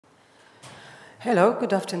Hello,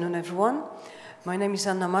 good afternoon, everyone. My name is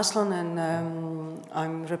Anna Maslon, and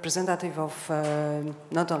I'm representative of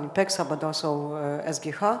not only PECSA, but also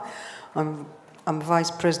SGH. I'm vice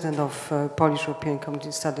president of Polish European Community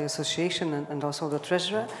Study Association and also the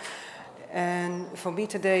treasurer. And for me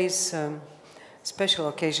today is a special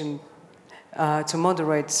occasion to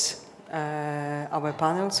moderate our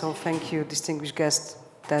panel. So thank you, distinguished guests,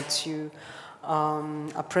 that you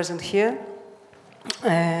are present here.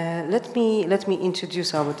 Let me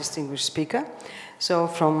introduce our distinguished speaker. So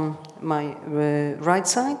from my right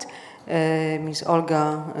side, Ms.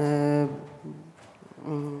 Olga,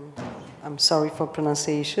 I'm sorry for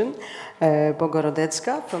pronunciation,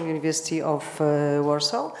 Bogorodecka from University of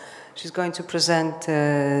Warsaw. She's going to present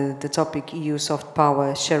the topic EU Soft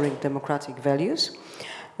Power Sharing Democratic Values.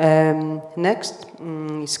 Next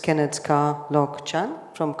is Kenneth K. Lok Chan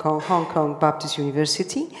from Hong Kong Baptist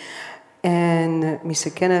University. And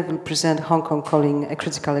Mr. Kenneth will present Hong Kong calling a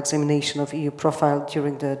critical examination of EU profile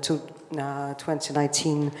during the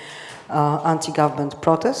 2019 anti-government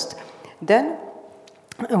protest. Then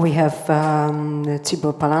we have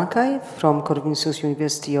Tibor Palankaj from Corvinus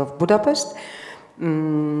University of Budapest.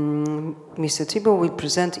 Mr. Tibor will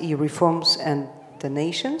present EU reforms and the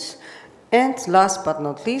nations. And last but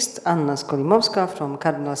not least, Anna Skolimowska from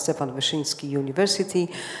Cardinal Stefan Wyszyński University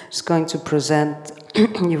is going to present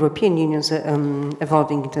European Union's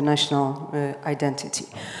evolving international identity.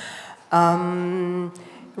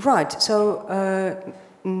 Right, so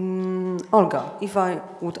Olga, if I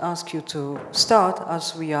would ask you to start,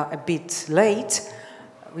 as we are a bit late,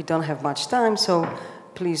 we don't have much time, so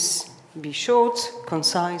please be short,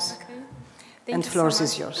 concise. Okay. And the floor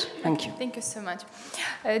is yours. Thank you. Thank you so much.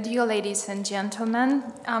 Dear ladies and gentlemen,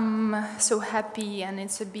 I'm so happy, and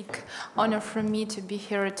it's a big honor for me to be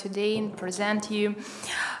here today and present you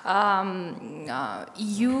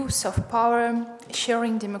EU Soft Power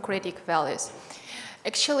Sharing Democratic Values.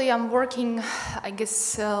 Actually, I'm working, I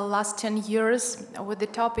guess, last 10 years with the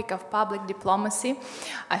topic of public diplomacy.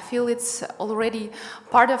 I feel it's already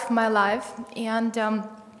part of my life, and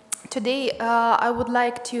today, I would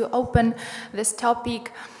like to open this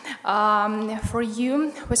topic for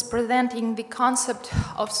you with presenting the concept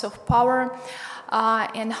of soft power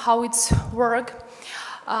and how it's work.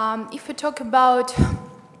 If we talk about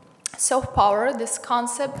soft power, this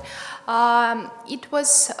concept, it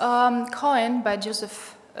was coined by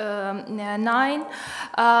Joseph Nye,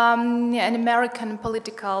 an American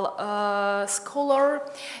political scholar,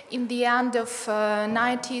 in the end of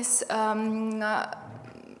 90s.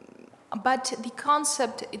 But the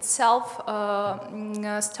concept itself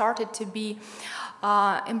started to be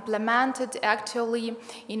implemented actually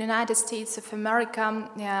in the United States of America,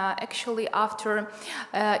 actually after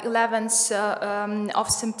 11th of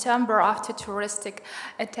September, after terroristic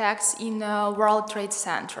attacks in World Trade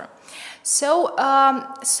Center. So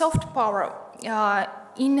soft power.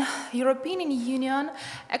 In European Union,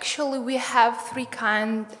 actually we have three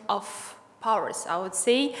kinds of powers, I would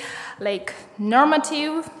say, like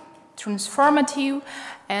normative, transformative,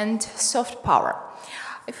 and soft power.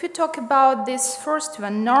 If you talk about this first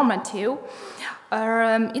one, normative,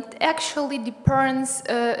 it actually determines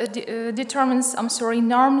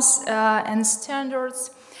norms and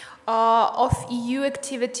standards of EU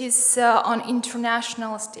activities on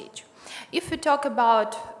international stage. If you talk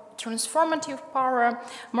about transformative power,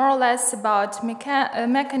 more or less about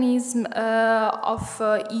mechanism of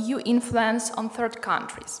EU influence on third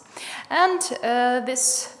countries. And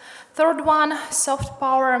this third one, soft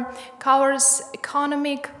power, covers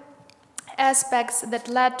economic aspects that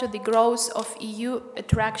led to the growth of EU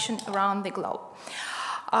attraction around the globe.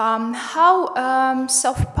 How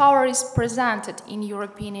soft power is presented in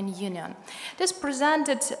European Union? It is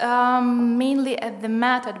presented mainly as the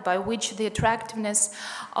method by which the attractiveness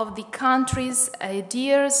of the country's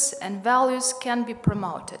ideas and values can be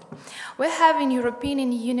promoted. We have in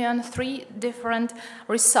European Union three different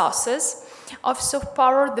resources of soft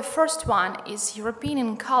power. The first one is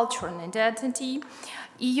European culture and identity,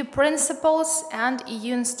 EU principles, and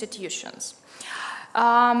EU institutions.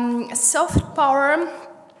 Soft power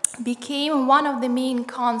became one of the main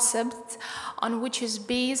concepts on which is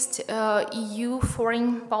based EU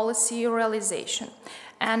foreign policy realization.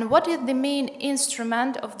 And what is the main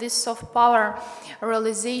instrument of this soft power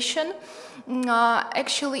realization?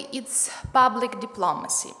 Actually, it's public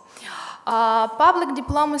diplomacy. Public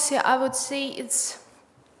diplomacy, I would say, it's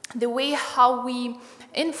the way how we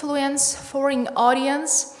influence foreign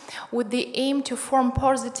audience with the aim to form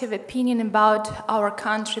positive opinion about our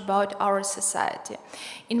country, about our society.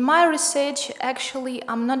 In my research, actually,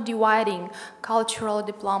 I'm not dividing cultural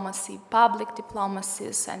diplomacy, public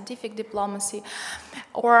diplomacy, scientific diplomacy,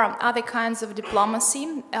 or other kinds of diplomacy.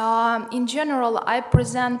 In general, I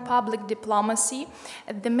present public diplomacy,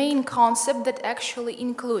 the main concept that actually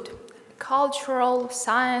include cultural,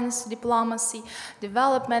 science, diplomacy,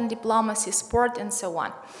 development diplomacy, sport, and so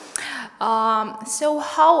on. So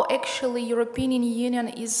how actually European Union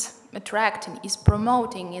is attracting, is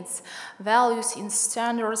promoting its values, its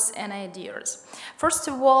standards and ideas. First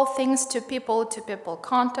of all, thanks to people-to-people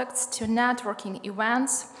contacts, to networking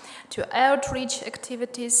events, to outreach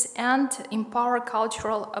activities, and empower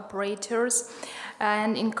cultural operators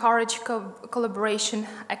and encourage collaboration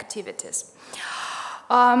activities.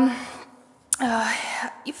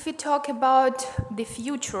 If we talk about the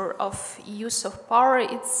future of use of power,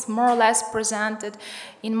 it's more or less presented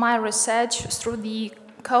in my research through the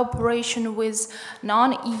cooperation with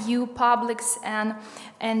non-EU publics and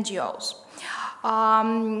NGOs.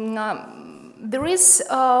 There is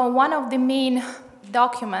one of the main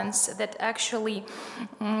documents that actually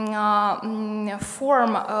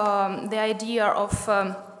form the idea of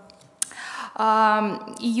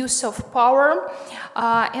use of power,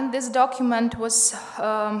 and this document was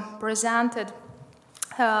presented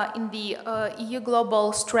in the EU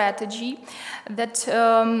global strategy that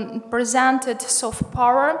presented soft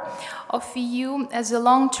power of EU as a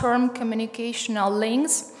long-term communicational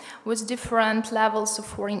links with different levels of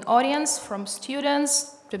foreign audience, from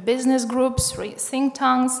students to business groups, think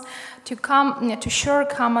tanks, to share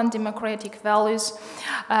common democratic values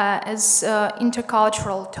as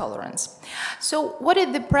intercultural tolerance. So what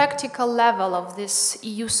is the practical level of this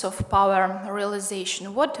use of power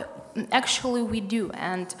realization? What actually we do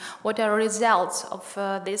and what are results of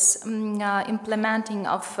this implementing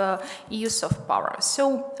of use of power?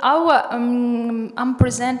 So I'm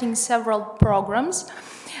presenting several programs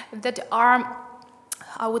that are,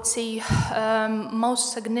 I would say,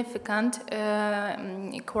 most significant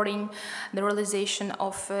according the realization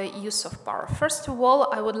of use of power. First of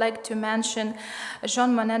all, I would like to mention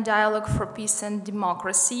Jean Monnet Dialogue for Peace and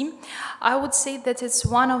Democracy. I would say that it's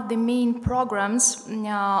one of the main programs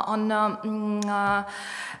on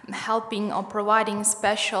helping or providing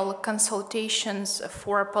special consultations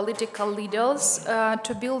for political leaders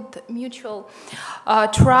to build mutual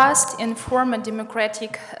trust and form a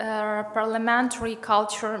democratic parliamentary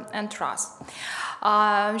culture and trust.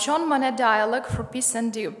 Jean Monnet Dialogue for Peace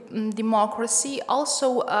and Democracy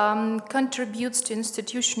also contributes to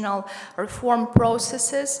institutional reform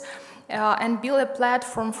processes and build a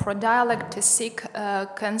platform for dialogue to seek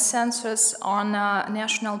consensus on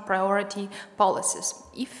national priority policies.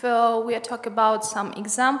 If we talk about some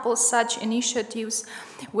examples, such initiatives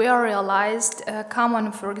were realized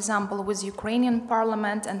common, for example, with Ukrainian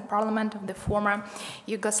parliament and parliament of the former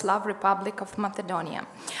Yugoslav Republic of Macedonia.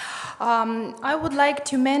 I would like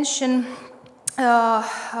to mention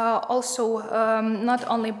also not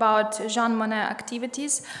only about Jean Monnet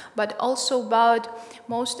activities, but also about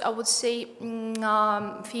most, I would say,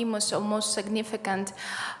 famous or most significant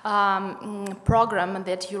program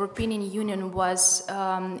that European Union was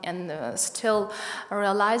and still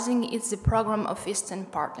realizing. It's the program of Eastern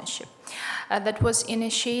Partnership. That was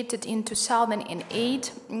initiated in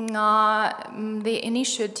 2008. The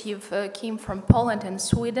initiative came from Poland and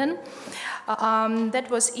Sweden. That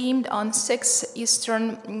was aimed on 6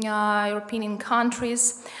 Eastern European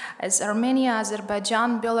countries as Armenia,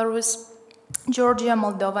 Azerbaijan, Belarus, Georgia,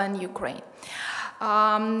 Moldova, and Ukraine.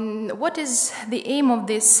 What is the aim of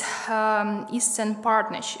this Eastern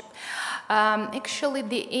Partnership? Actually,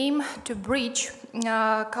 the aim to bridge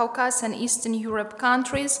Caucasus and Eastern Europe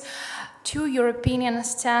countries to European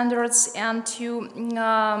standards and to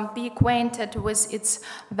be acquainted with its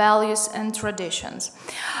values and traditions.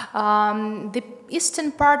 The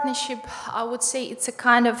Eastern Partnership, I would say, it's a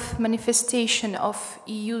kind of manifestation of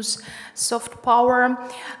EU's soft power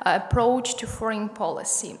approach to foreign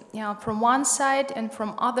policy. From one side and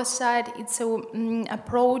from other side, it's an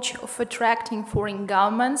approach of attracting foreign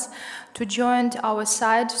governments to join our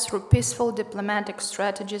side through peaceful diplomatic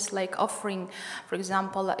strategies like offering, for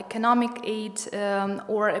example, economic aid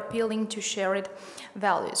or appealing to shared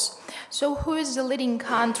values. So who is the leading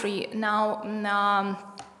country now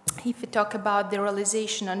if we talk about the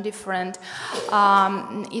realization on different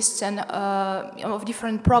of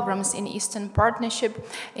different programs in Eastern Partnership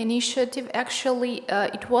initiative? Actually,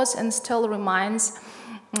 it was and still remains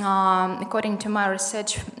according to my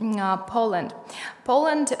research, Poland.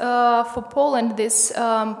 For Poland, this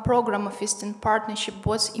program of Eastern Partnership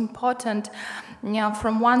was important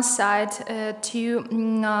from one side to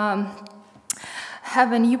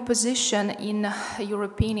have a new position in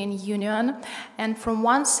European Union, and from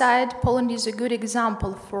one side Poland is a good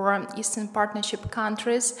example for Eastern Partnership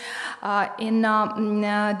countries in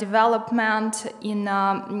development, in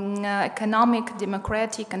economic,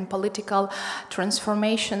 democratic and political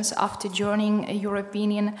transformations after joining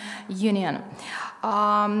European Union.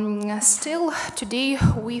 Still today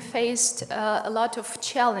we faced a lot of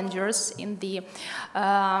challenges in the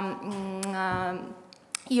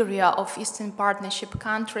area of Eastern Partnership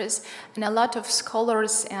countries, and a lot of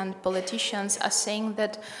scholars and politicians are saying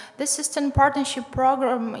that this Eastern Partnership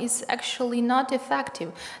program is actually not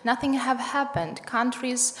effective. Nothing have happened.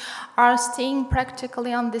 Countries are staying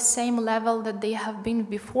practically on the same level that they have been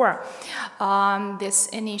before this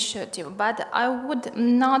initiative. But I would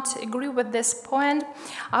not agree with this point.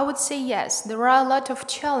 I would say yes, there are a lot of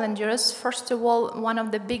challenges. First of all, one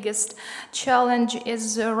of the biggest challenge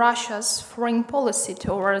is Russia's foreign policy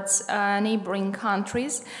towards neighboring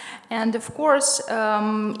countries, and of course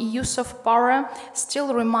EU soft power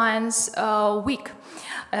still remains weak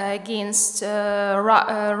against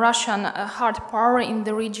Russian hard power in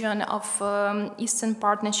the region of Eastern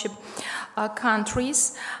Partnership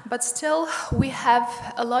countries. But still we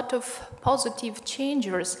have a lot of positive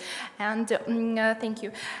changes, and thank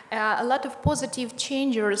you, a lot of positive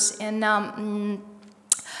changes in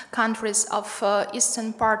countries of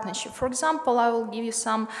Eastern Partnership. For example, I will give you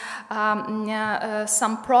some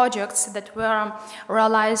projects that were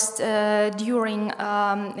realized during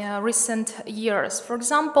recent years. For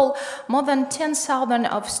example, more than 10,000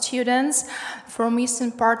 of students from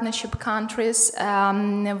Eastern Partnership countries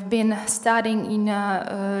have been studying in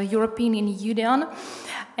European Union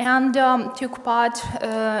and took part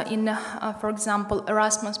in, for example,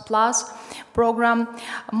 Erasmus Plus program.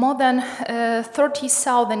 More than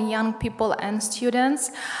 30,000 young people and students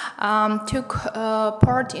took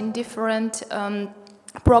part in different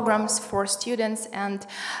programs for students and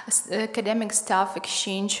academic staff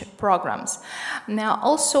exchange programs. Now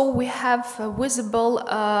also we have visible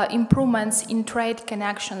improvements in trade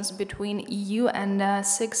connections between EU and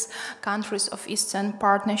 6 countries of Eastern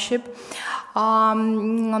Partnership.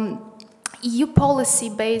 EU policy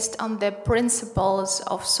based on the principles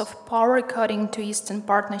of soft power according to Eastern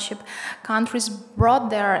Partnership countries brought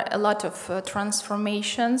there a lot of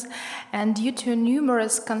transformations, and due to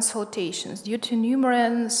numerous consultations, due to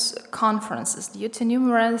numerous conferences, due to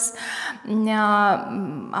numerous,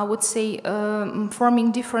 I would say,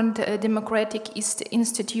 forming different democratic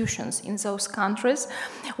institutions in those countries,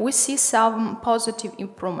 we see some positive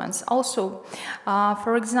improvements. Also,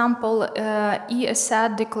 for example,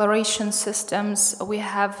 ESA declaration systems we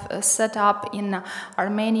have set up in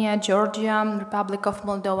Armenia, Georgia, Republic of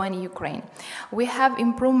Moldova and Ukraine. We have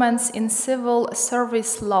improvements in civil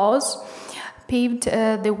service laws, paved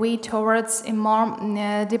the way towards a more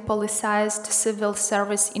depoliticized civil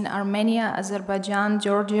service in Armenia, Azerbaijan,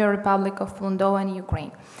 Georgia, Republic of Moldova and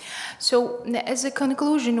Ukraine. So, as a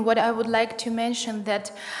conclusion, what I would like to mention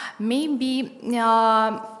that maybe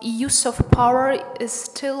EU soft power is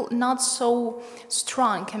still not so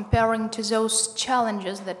strong comparing to those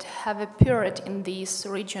challenges that have appeared in this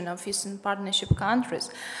region of Eastern Partnership countries,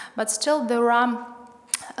 but still there are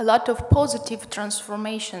a lot of positive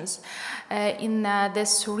transformations in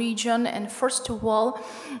this region. And first of all,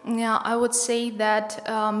 I would say that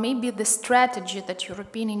maybe the strategy that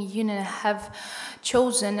European Union have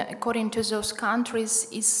chosen according to those countries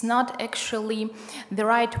is not actually the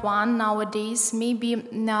right one nowadays. Maybe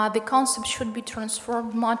the concept should be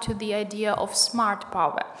transformed more to the idea of smart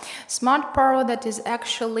power. Smart power that is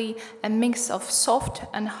actually a mix of soft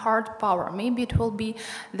and hard power. Maybe it will be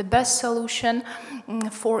the best solution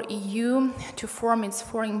for EU to form its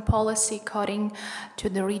foreign policy according to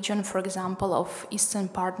the region, for example, of Eastern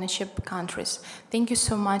Partnership countries. Thank you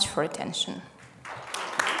so much for attention.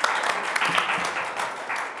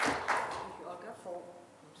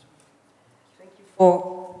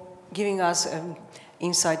 For giving us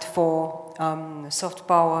insight for soft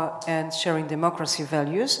power and sharing democracy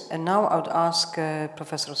values. And now I would ask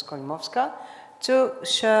Professor Skolimowska to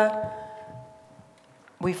share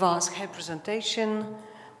with us her presentation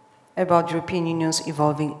about European Union's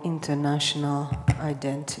evolving international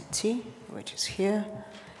identity, which is here.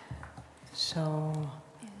 So,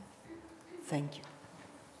 thank you.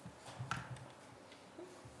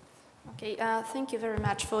 Okay, thank you very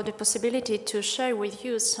much for the possibility to share with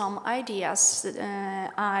you some ideas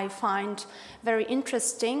that I find very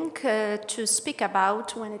interesting to speak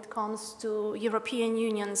about when it comes to European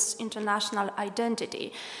Union's international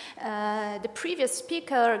identity. The previous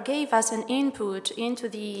speaker gave us an input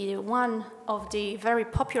into one of the very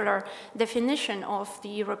popular definition of the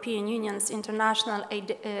European Union's international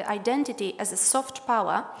identity as a soft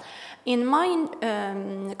power. In my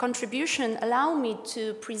contribution, allow me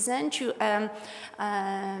to present you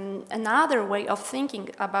another way of thinking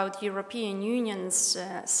about European Union's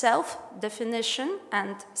self-definition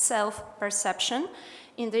and self-perception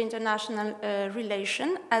in the international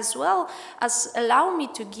relation, as well as allow me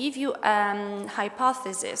to give you a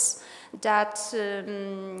hypothesis that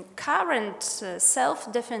current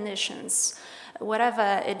self-definitions,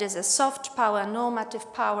 whatever it is, a soft power,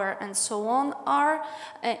 normative power, and so on, are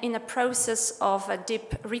in a process of a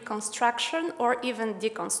deep reconstruction or even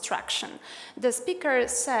deconstruction. The speaker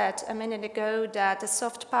said a minute ago that a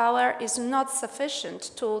soft power is not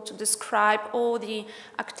sufficient tool to describe all the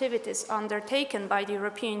activities undertaken by the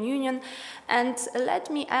European Union. And let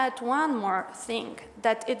me add one more thing,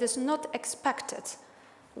 that it is not expected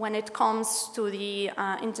when it comes to the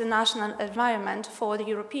international environment for the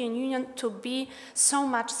European Union to be so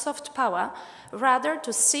much soft power, rather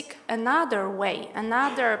to seek another way,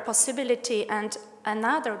 another possibility and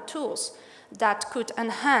another tools that could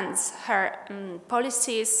enhance her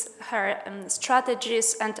policies, her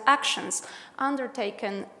strategies and actions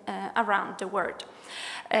undertaken around the world.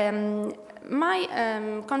 My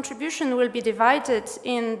contribution will be divided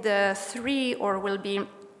in the three, or will be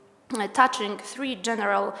touching three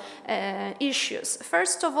general issues.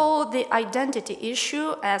 First of all, the identity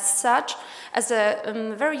issue as such, as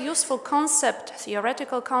a very useful concept,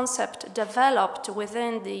 theoretical concept developed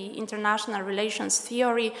within the international relations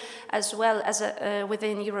theory, as well as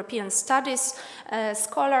within European studies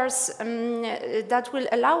scholars, that will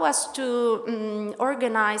allow us to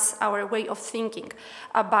organize our way of thinking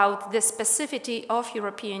about the specificity of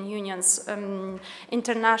European Union's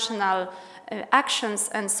international actions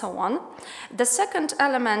and so on. The second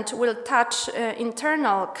element will touch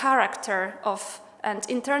internal character of and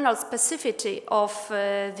internal specificity of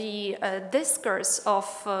the discourse of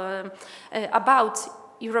about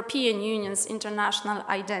European Union's international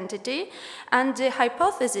identity, and the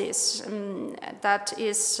hypothesis that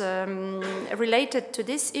is related to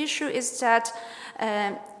this issue is that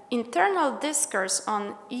internal discourse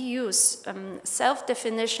on EU's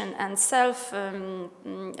self-definition and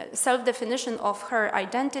self-definition of her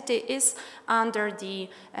identity is under the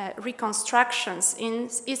reconstructions,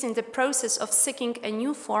 is in the process of seeking a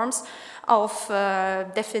new forms of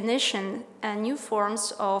definition and new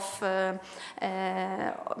forms of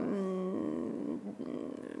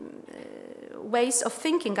ways of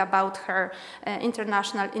thinking about her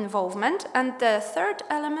international involvement. And the third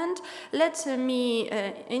element, let me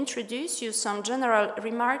introduce you some general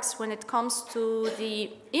remarks when it comes to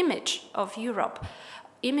the image of Europe,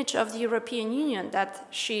 image of the European Union that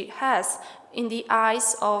she has in the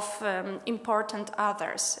eyes of important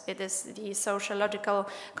others. It is the sociological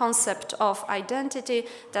concept of identity,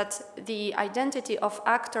 that the identity of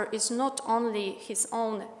actor is not only his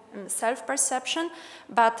own self-perception,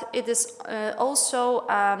 but it is also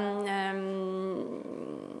a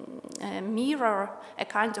mirror, a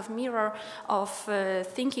kind of mirror of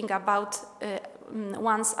thinking about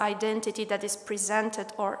one's identity that is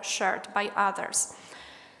presented or shared by others.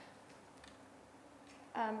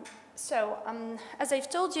 As I've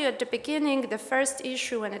told you at the beginning, the first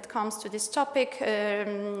issue when it comes to this topic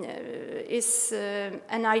is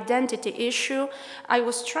an identity issue. I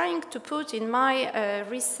was trying to put in my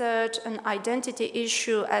research an identity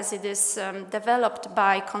issue as it is developed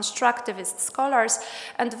by constructivist scholars,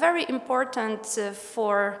 and very important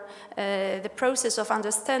for the process of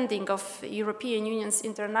understanding of European Union's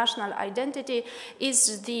international identity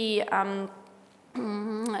is the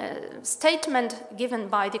statement given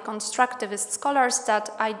by the constructivist scholars that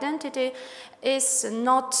identity is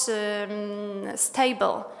not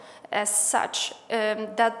stable as such,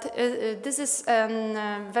 that this is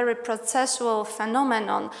a very processual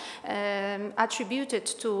phenomenon attributed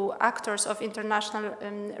to actors of international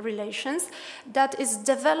relations that is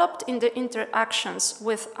developed in the interactions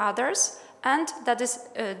with others, and that is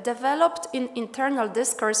developed in internal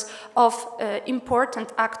discourse of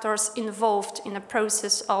important actors involved in a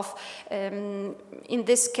process of, in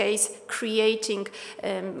this case, creating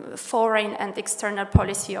foreign and external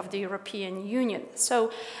policy of the European Union.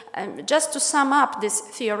 So just to sum up this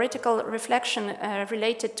theoretical reflection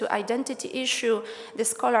related to identity issue, the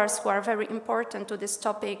scholars who are very important to this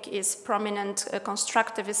topic is prominent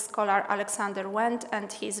constructivist scholar Alexander Wendt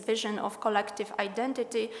and his vision of collective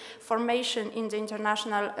identity formation in the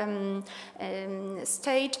international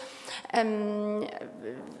stage.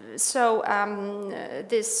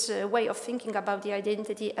 This way of thinking about the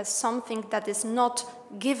identity as something that is not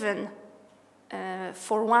given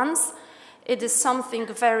for once. It is something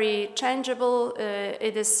very changeable.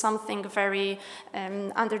 It is something very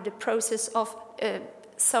under the process of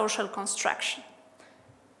social construction.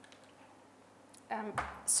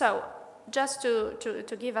 Just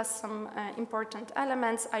to give us some important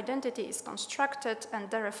elements, identity is constructed and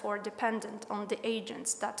therefore dependent on the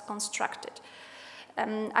agents that construct it.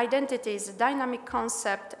 Identity is a dynamic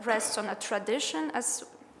concept, rests on a tradition. As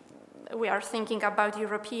we are thinking about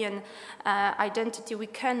European identity, we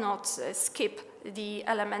cannot skip the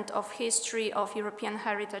element of history, of European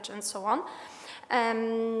heritage, and so on.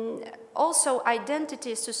 Also,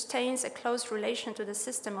 identity sustains a close relation to the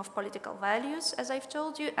system of political values, as I've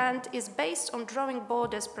told you, and is based on drawing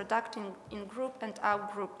borders producing in-group and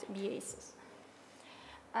out-grouped behaviors.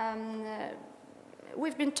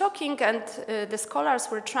 We've been talking, and the scholars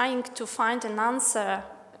were trying to find an answer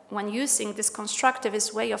when using this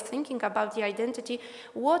constructivist way of thinking about the identity,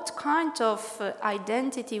 what kind of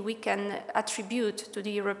identity we can attribute to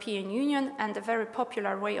the European Union, and a very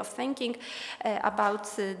popular way of thinking about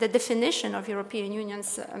the definition of European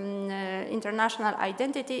Union's international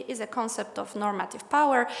identity is a concept of normative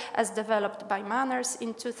power as developed by Manners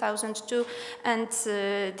in 2002, and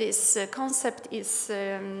this concept is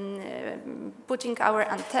putting our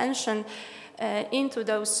attention into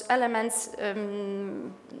those elements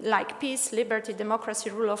like peace, liberty,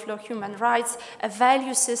 democracy, rule of law, human rights, a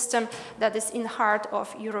value system that is in heart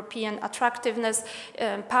of European attractiveness,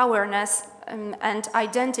 powerness, and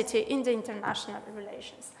identity in the international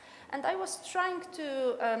relations. And I was trying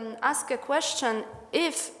to ask a question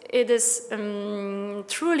if it is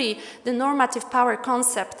truly the normative power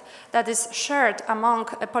concept that is shared among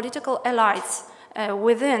political elites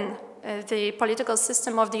within the political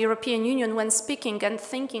system of the European Union when speaking and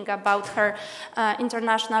thinking about her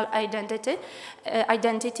international identity,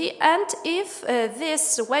 and if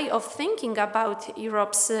this way of thinking about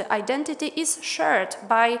Europe's identity is shared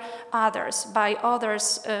by others,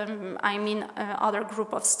 I mean other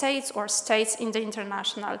group of states or states in the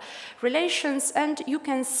international relations, and you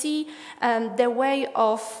can see the way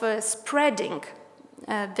of spreading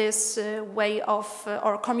this way of,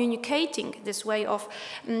 or communicating this way of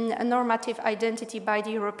normative identity by the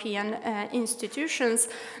European institutions,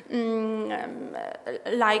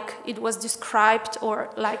 like it was described or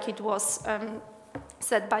like it was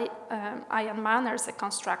said by Ian Manners, a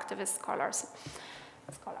constructivist scholar.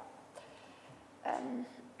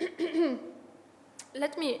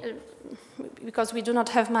 Let me, because we do not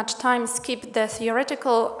have much time, skip the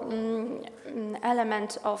theoretical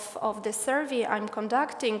element of the survey I'm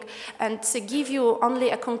conducting and give you only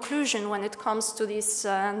a conclusion when it comes to this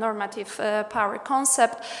normative power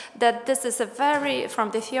concept, that this is a very,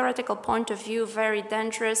 from the theoretical point of view, very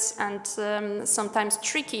dangerous and sometimes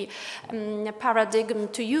tricky paradigm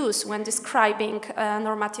to use when describing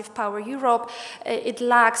normative power Europe. It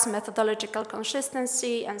lacks methodological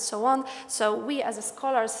consistency and so on. So we as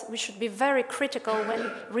scholars, we should be very critical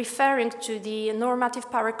when referring to the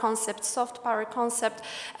normative power concept, soft power concept,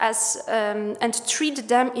 as and treat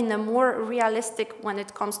them in a more realistic, when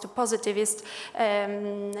it comes to positivist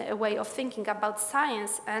way of thinking about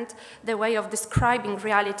science and the way of describing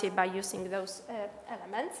reality by using those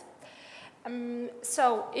elements.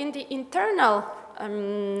 So in the internal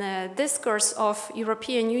discourse of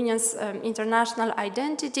European Union's international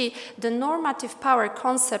identity, the normative power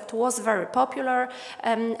concept was very popular,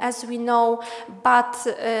 as we know, but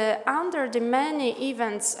under the many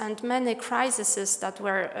events and many crises that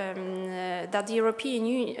were that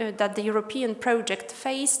the European project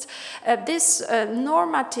faced, this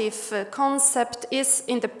normative concept is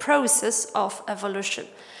in the process of evolution.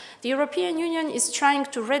 The European Union is trying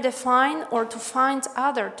to redefine or to find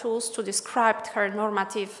other tools to describe her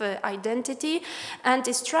normative identity, and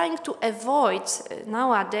is trying to avoid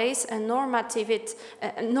nowadays a normative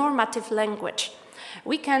language.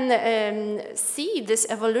 We can see this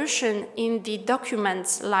evolution in the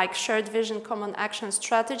documents like Shared Vision, Common Action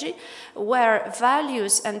Strategy, where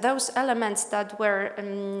values and those elements that were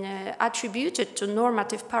attributed to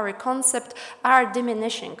normative power concept are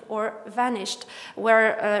diminishing or vanished,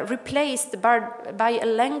 were replaced by a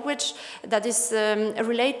language that is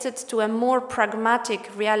related to a more pragmatic,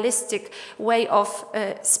 realistic way of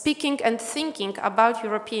speaking and thinking about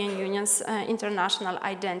European Union's international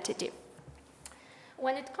identity.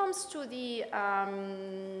 When it comes to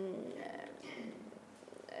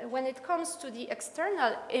the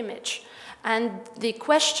external image and the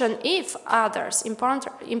question if others,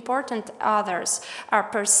 important others, are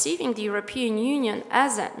perceiving the European Union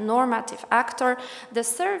as a normative actor, the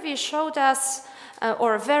survey showed us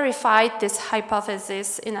or verified this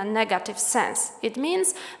hypothesis in a negative sense. It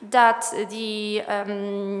means that the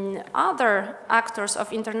other actors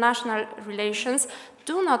of international relations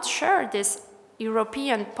do not share this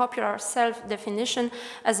European popular self-definition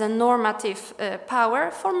as a normative power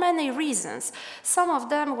for many reasons. Some of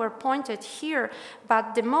them were pointed here,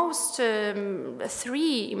 but the most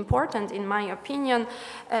three important, in my opinion,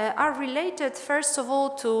 are related, first of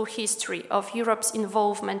all, to history of Europe's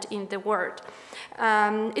involvement in the world.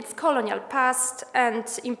 Its colonial past and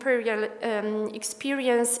imperial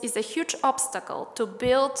experience is a huge obstacle to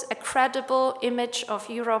build a credible image of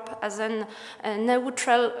Europe as a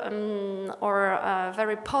neutral or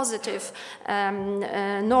very positive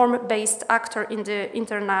norm-based actor in the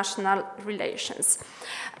international relations.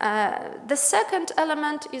 The second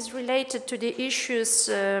element is related to the issues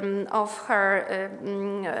of her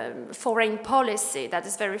foreign policy that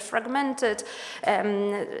is very fragmented,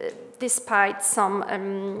 despite some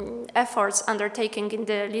efforts undertaken in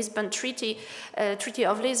the Lisbon Treaty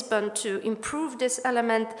of Lisbon to improve this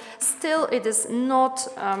element. Still, it is not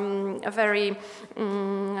a very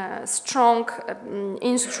strong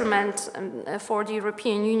instrument for the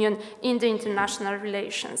European Union in the international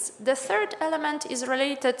relations. The third element is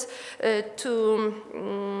related to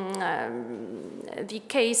the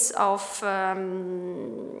case of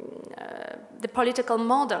the political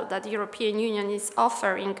model that the European Union is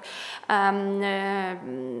offering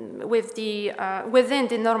within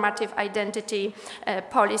the normative identity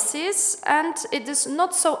policies, and it is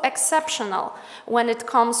not so exceptional when it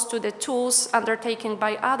comes to the tools undertaken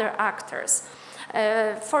by other actors.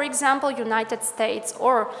 For example, United States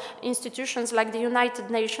or institutions like the United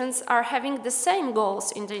Nations are having the same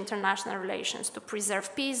goals in the international relations to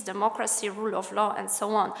preserve peace, democracy, rule of law, and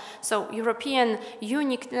so on. So European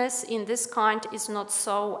uniqueness in this kind is not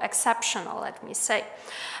so exceptional, let me say.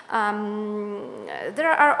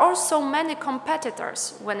 There are also many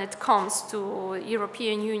competitors when it comes to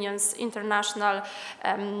European Union's international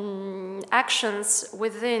actions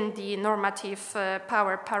within the normative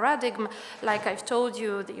power paradigm. Like I've told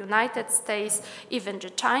you, the United States, even the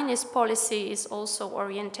Chinese policy is also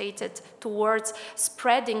orientated towards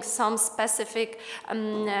spreading some specific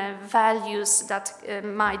values that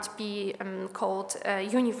might be called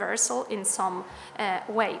universal in some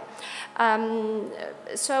way.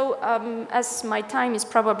 As my time is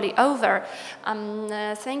probably over,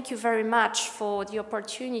 thank you very much for the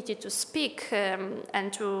opportunity to speak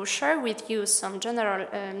and to share with you some general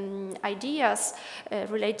ideas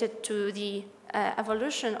related to the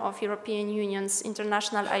evolution of European Union's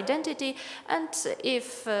international identity. And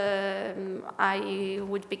if I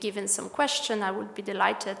would be given some question, I would be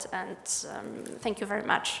delighted. And thank you very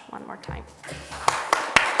much one more time.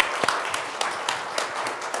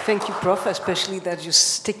 Thank you, Prof, especially that you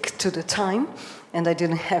stick to the time and I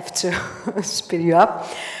didn't have to speed you up.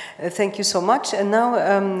 Thank you so much. And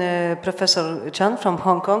now Professor Chan from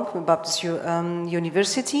Hong Kong Baptist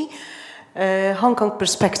University. Hong Kong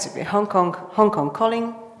perspective, Hong Kong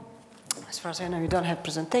calling. As far as I know, you don't have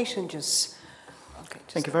presentation, just... Okay,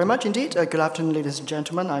 Thank you very much indeed. Good afternoon, ladies and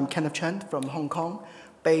gentlemen. I'm Kenneth Chen from Hong Kong,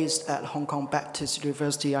 based at Hong Kong Baptist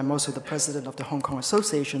University. I'm also the president of the Hong Kong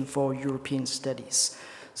Association for European Studies.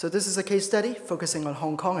 So this is a case study focusing on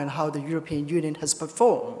Hong Kong and how the European Union has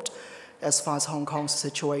performed as far as Hong Kong's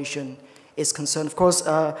situation is concerned. Of course,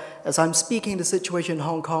 as I'm speaking, the situation in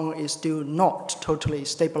Hong Kong is still not totally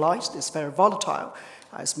stabilized. It's very volatile.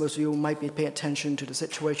 As most of you might be paying attention to the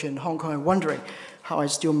situation in Hong Kong and wondering how I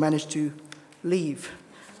still managed to leave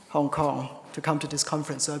Hong Kong to come to this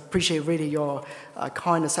conference. So I appreciate really your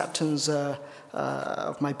kind acceptance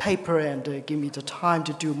of my paper and give me the time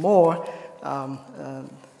to do more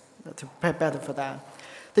to prepare better for that.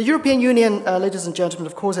 The European Union, ladies and gentlemen,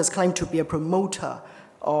 of course, has claimed to be a promoter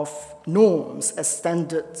of norms as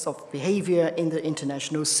standards of behavior in the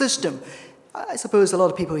international system. I suppose a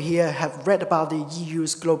lot of people here have read about the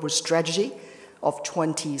EU's global strategy of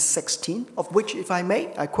 2016, of which, if I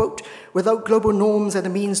may, I quote, "Without global norms and the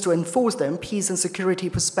means to enforce them, peace and security,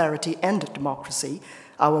 prosperity and democracy,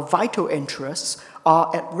 our vital interests are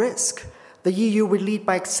at risk. The EU will lead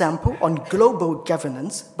by example on global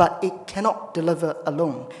governance, but it cannot deliver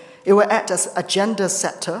alone. It will act as agenda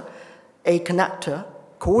setter, a connector,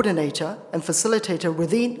 coordinator, and facilitator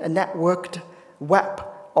within a networked web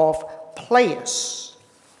of players."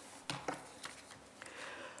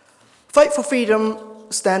 Fight for freedom,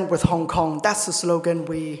 stand with Hong Kong. That's the slogan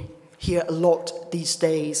we hear a lot these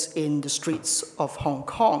days in the streets of Hong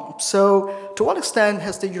Kong. So, to what extent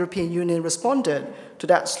has the European Union responded to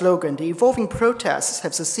that slogan? The evolving protests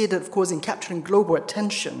have succeeded, of course, in capturing global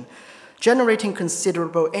attention, generating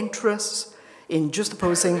considerable interest in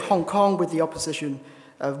juxtaposing Hong Kong with the opposition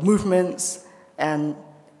movements and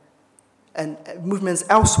movements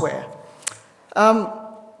elsewhere.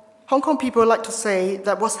 Hong Kong people like to say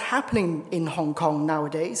that what's happening in Hong Kong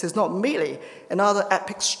nowadays is not merely another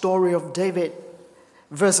epic story of David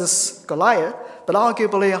versus Goliath, but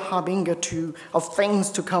arguably a harbinger of things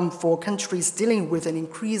to come for countries dealing with an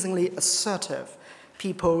increasingly assertive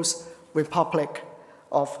People's Republic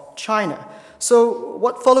of China. So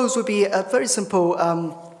what follows would be a very simple,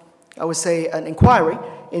 I would say, an inquiry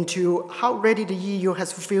into how ready the EU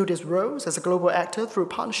has fulfilled its roles as a global actor through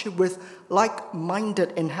partnership with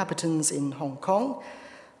like-minded inhabitants in Hong Kong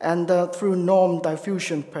and through norm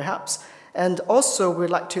diffusion, perhaps. And also, we'd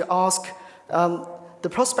like to ask the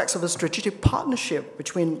prospects of a strategic partnership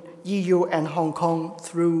between EU and Hong Kong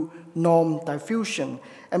through norm diffusion.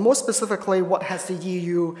 And more specifically, what has the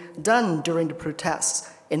EU done during the protests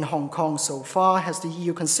in Hong Kong so far? Has the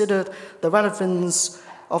EU considered the relevance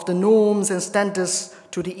of the norms and standards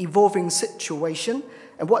to the evolving situation?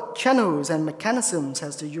 And what channels and mechanisms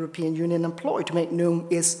has the European Union employed to make known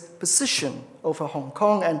its position over Hong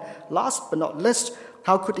Kong? And last but not least,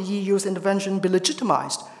 how could the EU's intervention be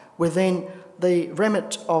legitimized within the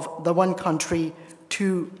remit of the one country,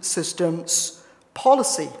 two systems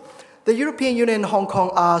policy? The European Union and Hong Kong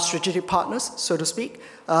are strategic partners, so to speak.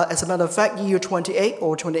 As a matter of fact, EU 28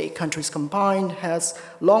 or 28 countries combined has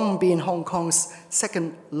long been Hong Kong's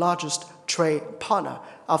second largest trade partner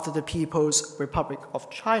after the People's Republic of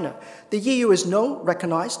China. The EU is known,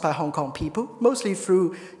 recognized by Hong Kong people, mostly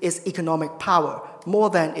through its economic power, more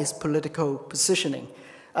than its political positioning.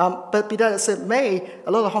 But be that as it may,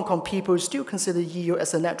 a lot of Hong Kong people still consider the EU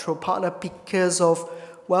as a natural partner because of,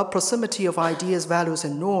 well, proximity of ideas, values,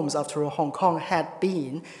 and norms. After all, Hong Kong had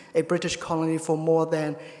been a British colony for more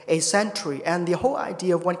than a century, and the whole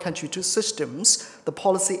idea of one country, two systems, the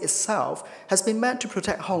policy itself, has been meant to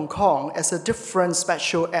protect Hong Kong as a different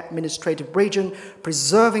special administrative region,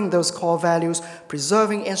 preserving those core values,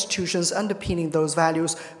 preserving institutions underpinning those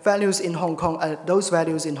values. Those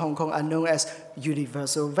values in Hong Kong are known as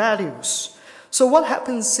universal values. So what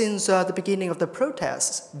happened since the beginning of the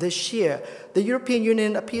protests this year? The European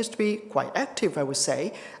Union appears to be quite active, I would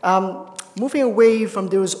say, moving away from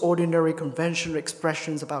those ordinary conventional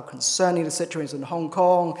expressions about concerning the situation in Hong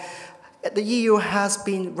Kong. The EU has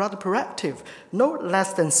been rather proactive. No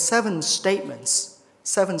less than seven statements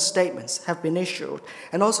have been issued.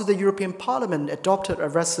 And also the European Parliament adopted a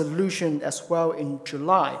resolution as well in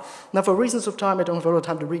July. Now, for reasons of time, I don't have a lot of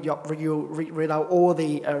time to read out all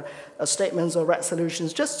the statements or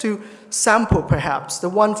resolutions. Just to sample, perhaps, the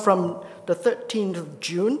one from the 13th of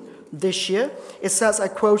June this year, it says, I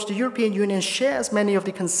quote, "The European Union shares many of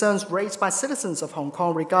the concerns raised by citizens of Hong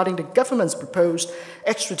Kong regarding the government's proposed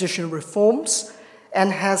extradition reforms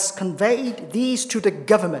and has conveyed these to the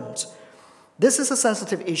government. This is a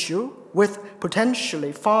sensitive issue with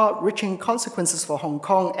potentially far-reaching consequences for Hong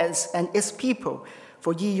Kong and its people,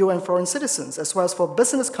 for EU and foreign citizens, as well as for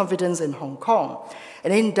business confidence in Hong Kong.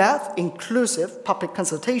 An in-depth, inclusive public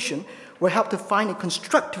consultation will help to find a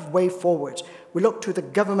constructive way forward. We look to the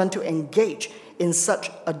government to engage in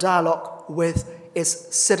such a dialogue with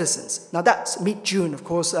its citizens." Now that's mid-June, of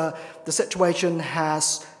course. The situation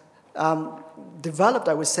has developed,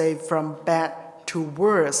 I would say, from bad to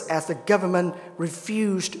worse as the government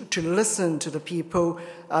refused to listen to the people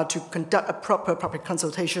to conduct a proper public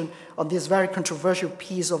consultation on this very controversial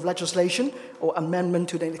piece of legislation or amendment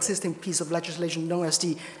to the existing piece of legislation known as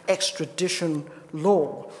the extradition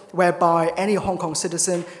law, whereby any Hong Kong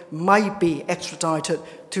citizen might be extradited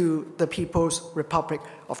to the People's Republic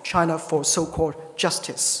of China for so-called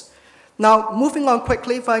justice. Now, moving on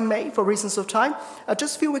quickly, if I may, for reasons of time,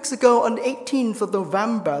 just a few weeks ago, on the 18th of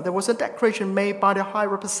November, there was a declaration made by the High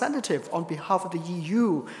Representative on behalf of the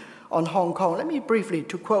EU on Hong Kong. Let me briefly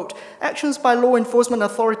to quote, actions by law enforcement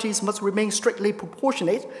authorities must remain strictly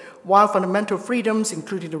proportionate, while fundamental freedoms,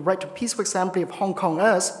 including the right to peaceful assembly of Hong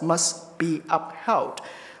Kongers, must be upheld.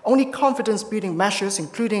 Only confidence-building measures,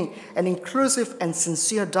 including an inclusive and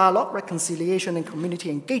sincere dialogue, reconciliation, and community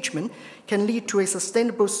engagement, can lead to a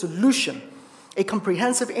sustainable solution. A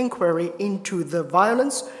comprehensive inquiry into the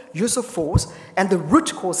violence, use of force, and the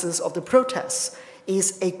root causes of the protests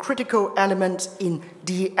is a critical element in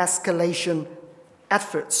de-escalation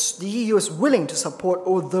efforts. The EU is willing to support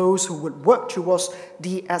all those who would work towards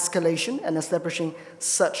de-escalation and establishing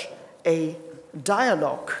such a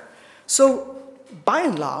dialogue. So, by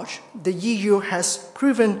and large, the EU has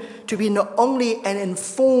proven to be not only an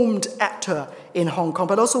informed actor in Hong Kong,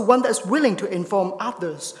 but also one that is willing to inform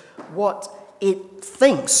others what it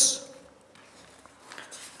thinks.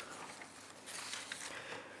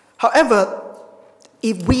 However,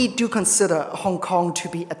 if we do consider Hong Kong to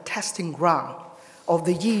be a testing ground of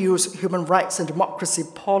the EU's human rights and democracy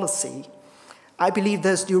policy, I believe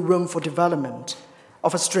there's still room for development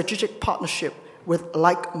of a strategic partnership with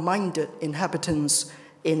like-minded inhabitants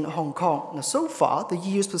in Hong Kong. Now, so far, the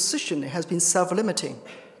EU's position has been self-limiting,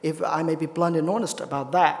 if I may be blunt and honest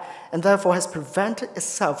about that, and therefore has prevented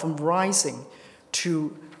itself from rising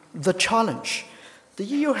to the challenge. The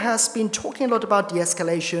EU has been talking a lot about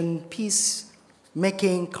de-escalation,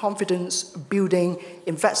 peace-making, confidence building,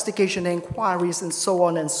 investigation, inquiries, and so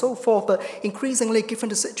on and so forth. But increasingly, given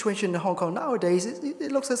the situation in Hong Kong nowadays,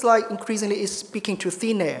 it looks as like increasingly it's speaking to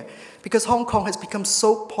thin air, because Hong Kong has become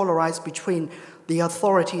so polarized between the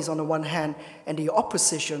authorities on the one hand and the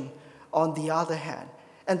opposition on the other hand.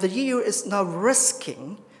 And the EU is now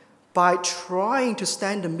risking, by trying to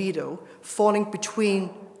stand in the middle, falling between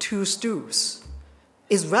two stools.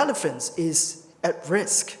 Its relevance is at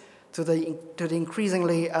risk to the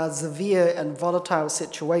increasingly severe and volatile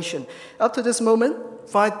situation. Up to this moment,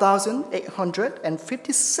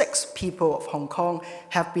 5,856 people of Hong Kong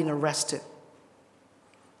have been arrested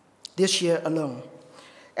this year alone.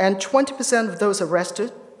 And 20% of those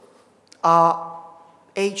arrested are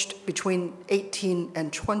aged between 18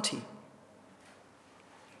 and 20.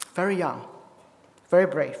 Very young, very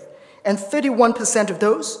brave. And 31% of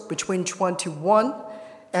those between 21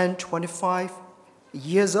 and 25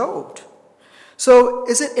 years old. So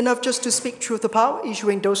is it enough just to speak truth to power,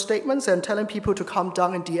 issuing those statements and telling people to calm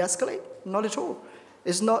down and de-escalate? Not at all.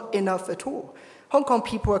 It's not enough at all. Hong Kong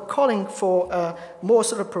people are calling for a more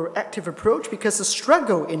sort of proactive approach, because the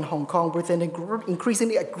struggle in Hong Kong with an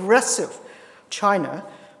increasingly aggressive China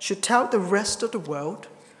should tell the rest of the world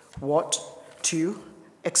what to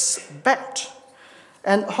expect.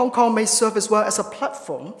 And Hong Kong may serve as well as a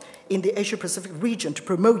platform in the Asia-Pacific region to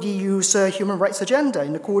promote EU's human rights agenda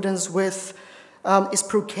in accordance with its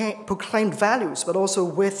proclaimed values, but also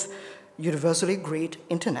with universally agreed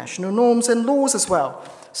international norms and laws as well,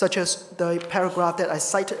 such as the paragraph that I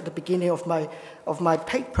cited at the beginning of my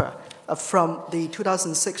paper from the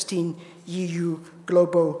 2016 EU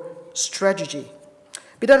Global Strategy.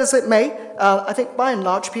 Be that as it may, I think by and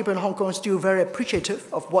large, people in Hong Kong are still very appreciative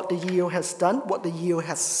of what the EU has done, what the EU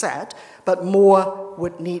has said, but more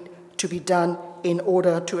would need to be done in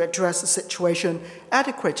order to address the situation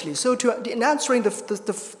adequately. So in answering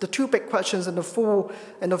the two big questions and the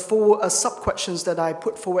four sub-questions that I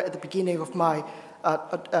put forward at the beginning of my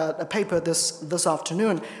paper this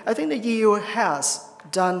afternoon, I think the EU has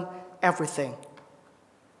done everything.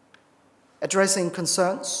 Addressing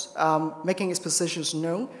concerns, making its positions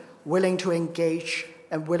known, willing to engage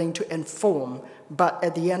and willing to inform. But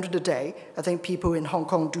at the end of the day, I think people in Hong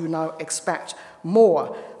Kong do now expect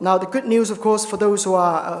more. Now, the good news, of course, for those who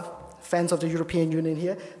are fans of the European Union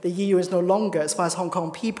here, the EU is no longer, as far as Hong Kong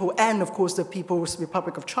people and, of course, the People's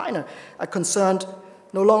Republic of China are concerned,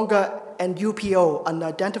 no longer an UPO,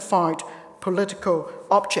 unidentified political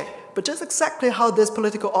object. But just exactly how this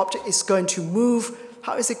political object is going to move,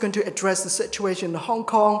 how is it going to address the situation in Hong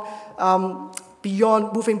Kong,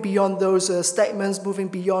 moving beyond those statements, moving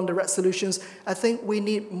beyond the resolutions, I think we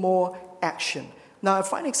need more action. Now, a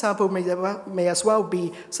fine example may as well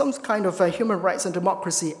be some kind of a Human Rights and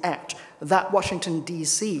Democracy Act that Washington,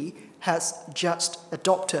 D.C. has just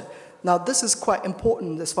adopted. Now, this is quite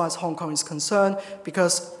important as far as Hong Kong is concerned,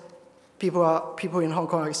 because people in Hong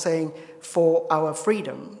Kong are saying, for our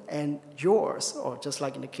freedom and yours, or just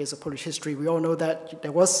like in the case of Polish history, we all know that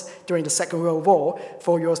there was, during the Second World War,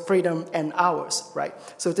 for your freedom and ours, right?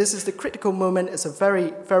 So this is the critical moment. It's a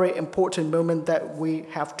very, very important moment that we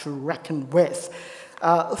have to reckon with.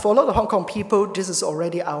 For a lot of Hong Kong people, this is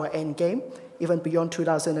already our end game, even beyond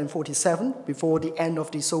 2047, before the end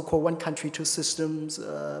of the so-called one country, two systems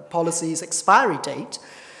policies expiry date.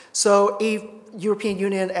 So if European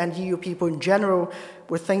Union and EU people in general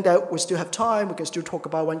would think that we still have time, we can still talk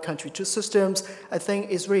about one country, two systems, I think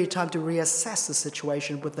it's really time to reassess the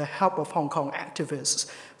situation with the help of Hong Kong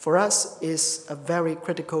activists. For us, it's a very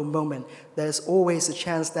critical moment. There's always a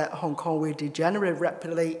chance that Hong Kong will degenerate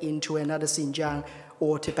rapidly into another Xinjiang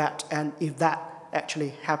or Tibet, and if that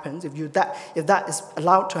actually happens, if that is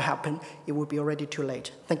allowed to happen, it will be already too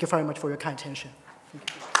late. Thank you very much for your kind attention.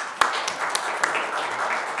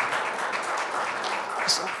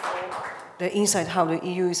 So, the insight how the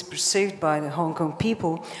EU is perceived by the Hong Kong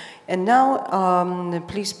people. And now,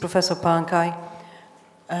 please, Professor Pankaj,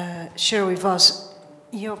 share with us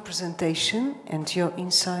your presentation and your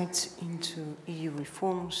insights into EU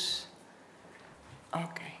reforms.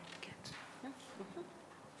 Okay,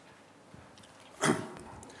 good.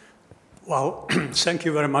 Well, thank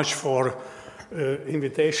you very much for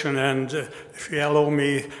invitation, and if you allow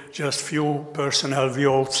me just few personal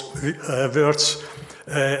words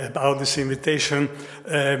about this invitation.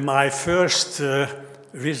 My first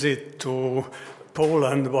visit to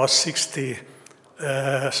Poland was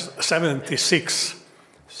 76,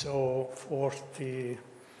 so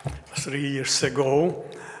 43 years ago,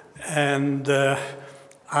 and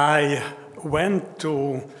I went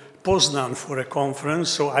to Poznan for a conference,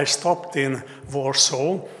 so I stopped in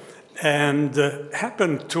Warsaw and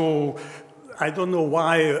happened to, I don't know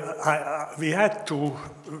why, we had to,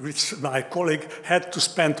 with my colleague, had to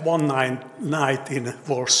spend one night in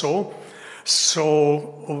Warsaw.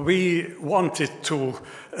 So we wanted to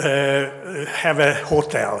have a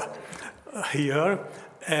hotel here,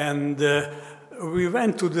 and we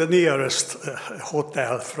went to the nearest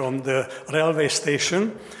hotel from the railway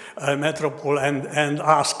station, Metropole, and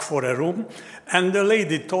asked for a room. And the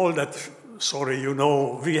lady told that, sorry, you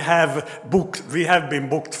know, we have been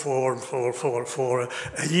booked for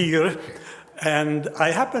a year. And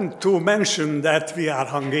I happened to mention that we are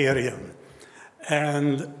Hungarian.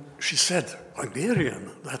 And she said,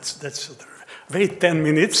 Hungarian? That's wait 10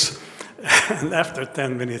 minutes. And after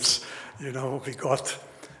 10 minutes, you know, we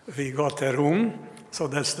got a room. So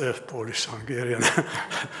that's the Polish-Hungarian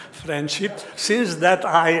friendship. Since that,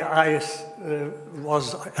 I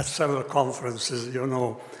was at several conferences, you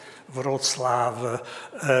know, Wrocław,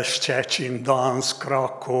 Szczecin, Dansk,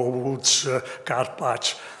 Krakow, Łódź,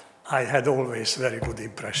 Karpacz. I had always very good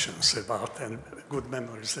impressions about and good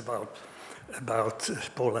memories about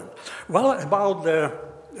Poland. Well, about the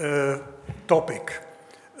topic,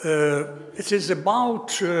 it is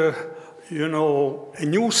about you know, a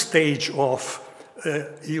new stage of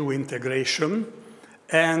EU integration,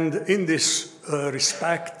 and in this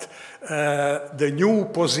respect, the new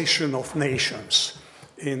position of nations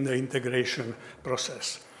in the integration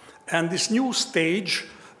process. And this new stage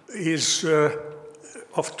is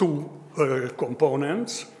of two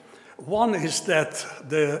components. One is that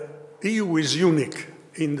the EU is unique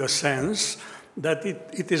in the sense that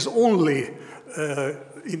it is only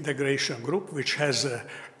integration group which has a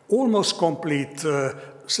almost complete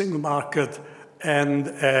single market and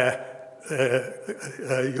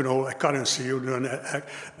you know, a currency union,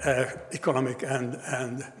 economic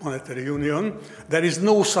and monetary union. There is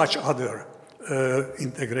no such other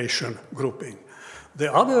integration grouping.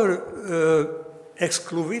 The other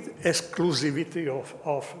exclusivity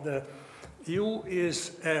of the EU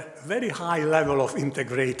is a very high level of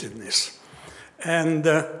integratedness. And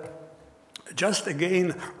just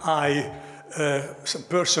again, some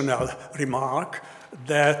personal remark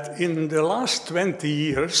that in the last 20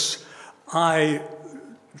 years, I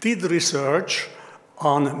did research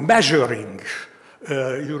on measuring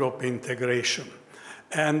Europe integration.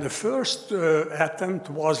 And the first attempt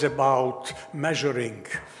was about measuring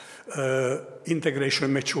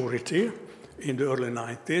integration maturity in the early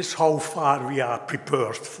 90s, how far we are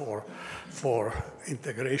prepared for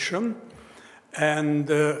integration. And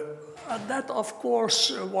that, of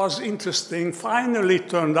course, was interesting. Finally, it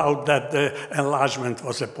turned out that the enlargement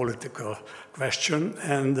was a political question,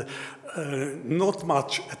 and not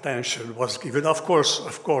much attention was given. Of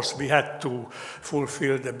course, we had to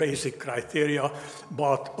fulfill the basic criteria,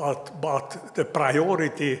 but the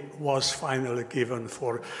priority was finally given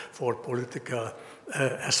for political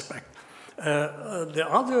aspect. The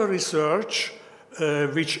other research,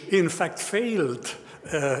 which in fact failed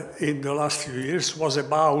in the last few years, was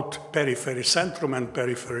about periphery, centrum and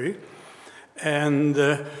periphery. And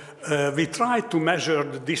we tried to measure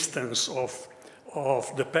the distance of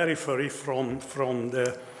the periphery from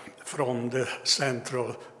the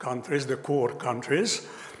central countries, the core countries.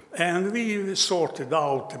 And we sorted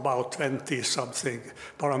out about 20-something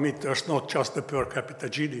parameters, not just the per capita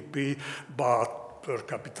GDP, but per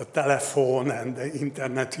capita telephone and the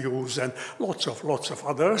internet use and lots of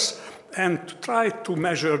others, and to try to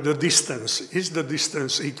measure the distance. Is the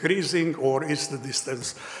distance increasing or is the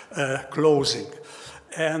distance closing?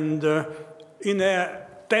 And in a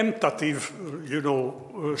tentative,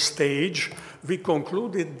 stage, we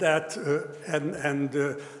concluded that,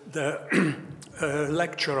 the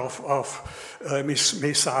lecture of Ms.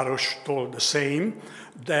 Mészáros told the same,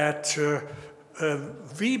 that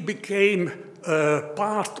we became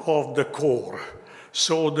part of the core.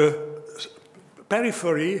 So the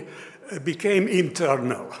periphery became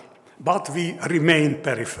internal, but we remain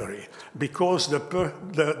periphery because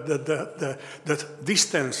the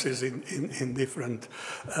distances in different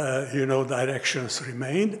directions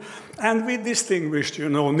remained, and we distinguished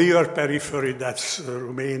near periphery, that's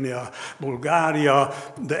Romania, Bulgaria,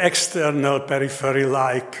 the external periphery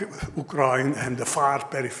like Ukraine, and the far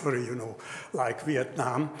periphery like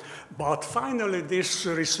Vietnam. But finally this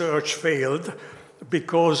research failed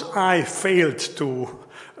because I failed to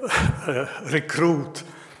recruit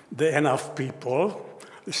enough people.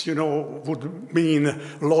 This, would mean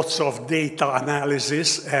lots of data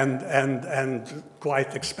analysis and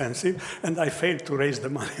quite expensive, and I failed to raise the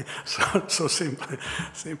money. So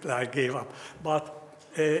simply I gave up. But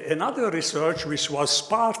another research, which was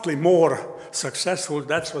partly more successful,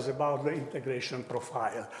 that was about the integration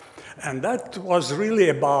profile, and that was really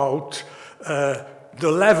about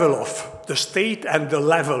the level of the state and the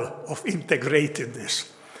level of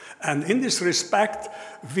integratedness. And in this respect,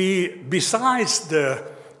 we, besides the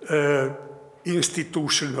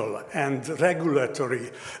institutional and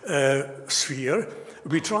regulatory sphere,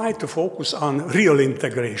 we try to focus on real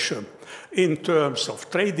integration in terms of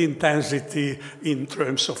trade intensity, in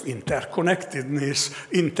terms of interconnectedness,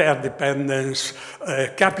 interdependence,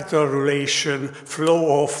 capital relation,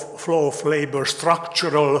 flow of labor,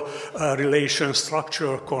 structural relations,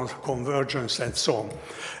 structural convergence, and so on.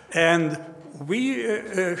 And we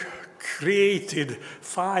created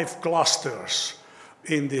 5 clusters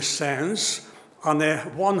in this sense on a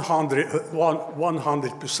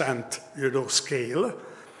 100% scale,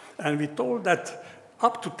 and we told that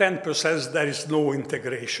up to 10% there is no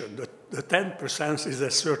integration. The 10% is a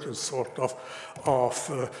certain sort of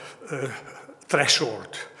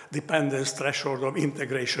threshold, dependence threshold, of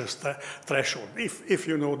integration threshold. If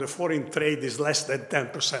the foreign trade is less than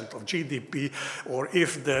 10% of GDP, or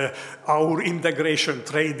if our integration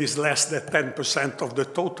trade is less than 10% of the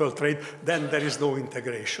total trade, then there is no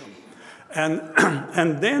integration.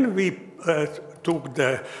 And then we took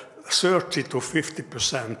the 30 to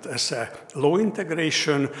 50% as a low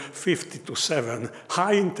integration, 50 to 7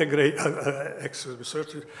 high integration,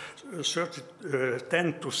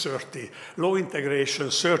 10 to 30 low integration,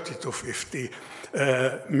 30 to 50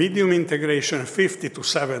 medium integration, 50 to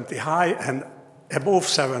 70 high, and above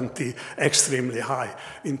 70 extremely high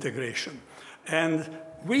integration. And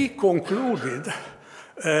we concluded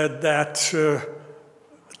that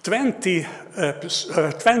 20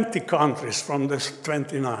 countries from the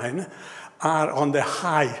 29 are on the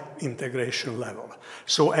high integration level,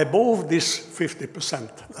 so above this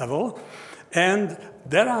 50% level. And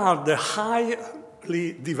there are the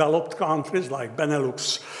highly developed countries like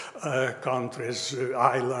Benelux countries,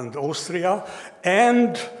 Ireland, Austria,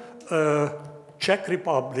 and Czech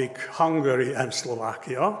Republic, Hungary, and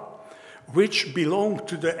Slovakia, which belong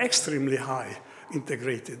to the extremely high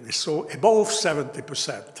integratedness, so above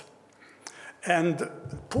 70%. And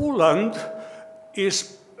Poland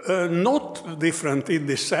is not different in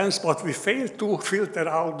this sense, but we failed to filter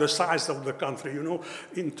out the size of the country.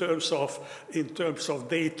 In terms of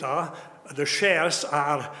data, the shares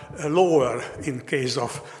are lower in case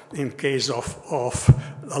of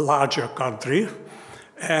a larger country.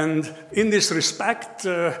 And in this respect,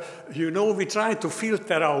 we try to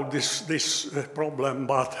filter out this problem,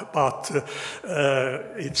 but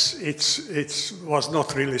it was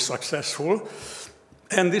not really successful.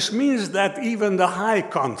 And this means that even the high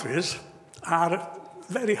countries are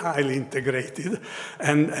very highly integrated,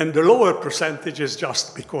 and the lower percentage is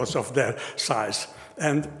just because of their size.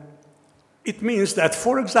 And it means that,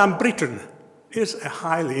 for example, Britain is a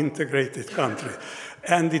highly integrated country.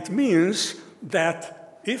 And it means that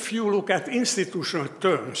if you look at institutional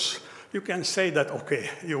terms, you can say that, okay,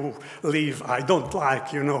 you leave, I don't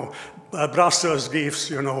like, Brussels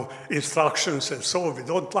gives, instructions, and so we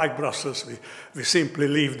don't like Brussels, we simply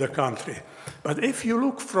leave the country. But if you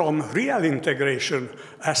look from real integration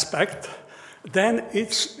aspect, then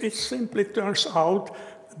it simply turns out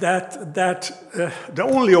that the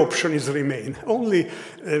only option is remain, only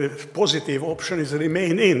positive option is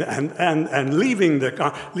remain in, and leaving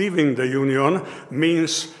the union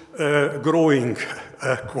means growing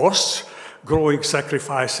costs, growing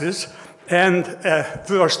sacrifices, and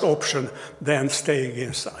worst option than staying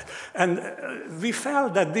inside. And we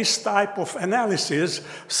felt that this type of analysis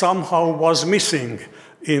somehow was missing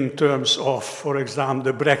in terms of, for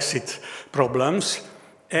example, the Brexit problems.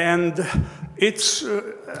 And it's,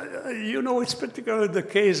 it's particularly the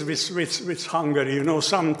case with Hungary.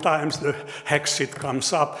 Sometimes the Hexit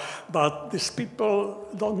comes up, but these people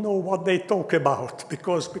don't know what they talk about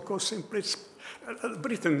because simply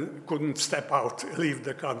Britain couldn't step out, leave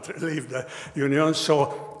the country, leave the Union.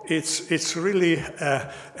 So it's really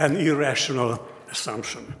an irrational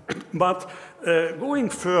assumption. But going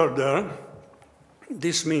further,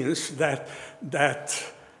 this means that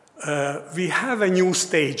we have a new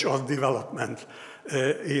stage of development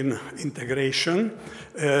in integration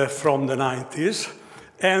from the 90s.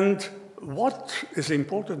 And what is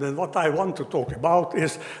important and what I want to talk about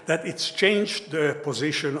is that it's changed the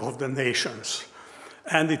position of the nations.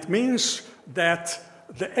 And it means that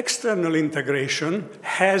the external integration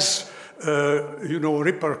has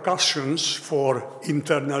repercussions for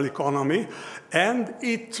internal economy, and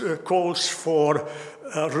it calls for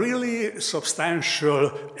a really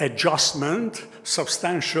substantial adjustment,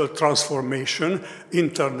 substantial transformation,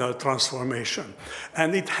 internal transformation.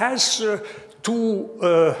 And it has two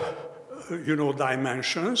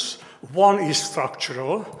dimensions. One is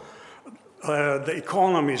structural. The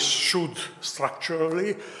economies should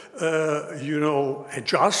structurally,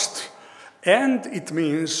 adjust. And it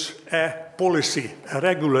means a policy, a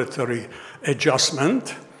regulatory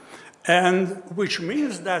adjustment, and which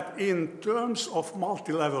means that in terms of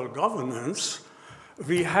multi-level governance,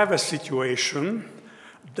 we have a situation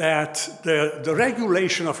that the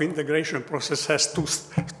regulation of integration process has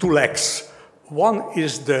two legs. One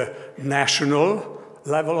is the national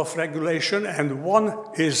level of regulation, and one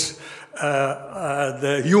is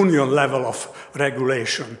the union level of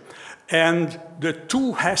regulation. And the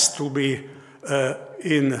two has to be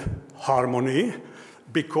in harmony,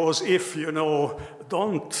 because if you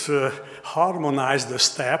don't harmonize the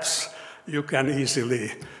steps, you can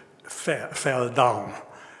easily fall down.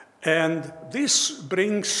 And this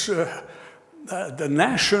brings the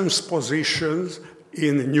nation's positions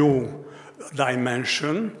in a new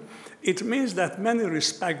dimension. It means that in many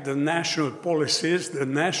respects the national policies, the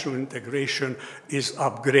national integration is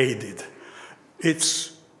upgraded.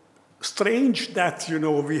 It's strange that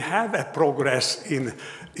we have a progress in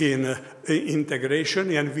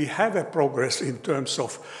integration, and we have a progress in terms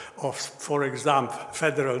of for example,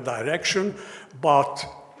 federal direction, but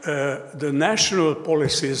the national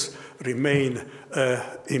policies remain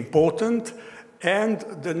important, and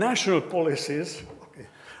the national policies,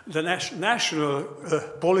 national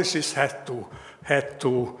policies had to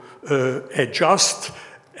adjust,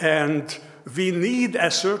 and we need a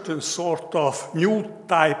certain sort of new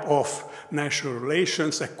type of national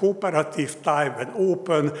relations, a cooperative type, an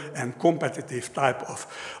open and competitive type of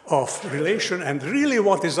relation. And really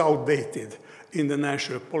what is outdated in the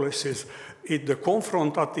national policies is the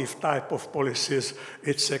confrontative type of policies,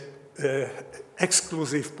 it's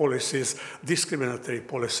exclusive policies, discriminatory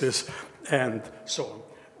policies, and so on.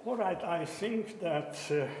 All right, I think that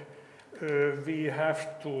we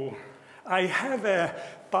have to... I have a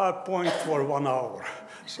PowerPoint for 1 hour,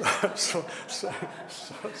 so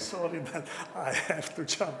sorry that I have to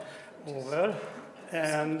jump over.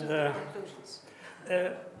 And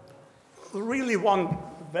really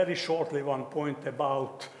very shortly, one point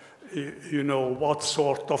about, what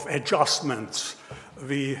sort of adjustments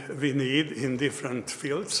we need in different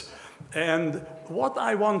fields. And what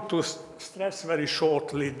I want to stress very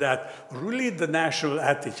shortly, that really the national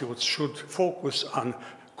attitudes should focus on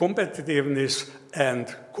competitiveness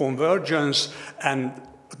and convergence, and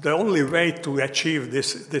the only way to achieve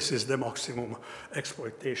this is the maximum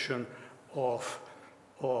exploitation of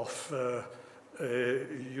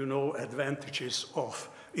advantages of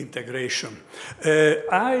integration.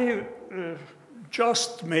 I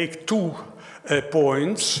just make 2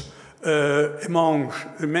 points among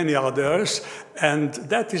many others, and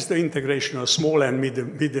that is the integration of small and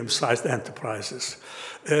medium-sized enterprises.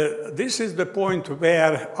 This is the point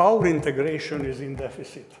where our integration is in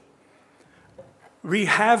deficit. We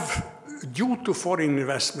have, due to foreign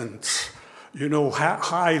investments,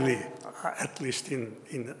 highly, at least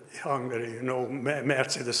in Hungary,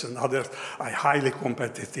 Mercedes and others are highly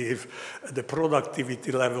competitive. The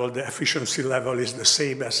productivity level, the efficiency level is the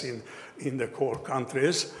same as in the core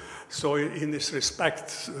countries. So in this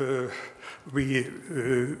respect,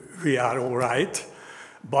 we are all right.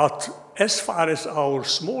 But as far as our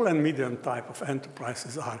small and medium type of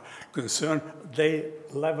enterprises are concerned, their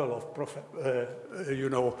level of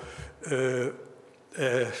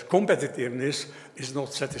competitiveness is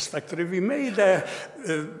not satisfactory. We made a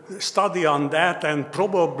study on that, and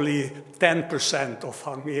probably 10% of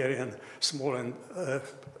Hungarian small and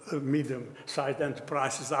medium-sized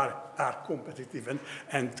enterprises are competitive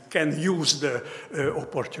and can use the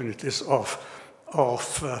opportunities of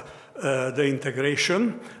the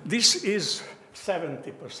integration. This is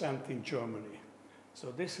 70% in Germany.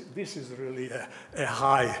 So this is really a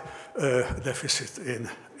high deficit in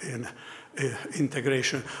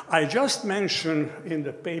integration. I just mentioned in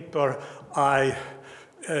the paper, I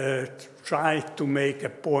tried to make a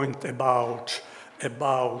point about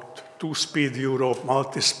two-speed Europe,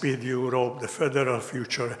 multi-speed Europe, the federal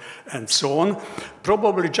future, and so on.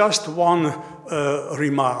 Probably just one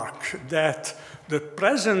remark, that the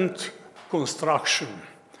present construction,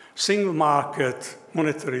 single market,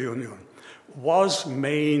 monetary union, was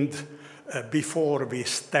made before we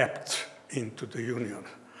stepped into the union.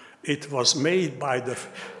 It was made by the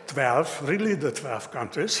 12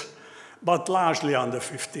 countries, but largely under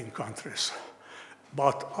 15 countries.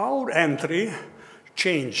 But our entry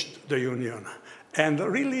changed the union. And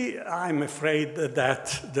really, I'm afraid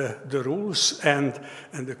that the rules and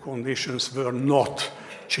the conditions were not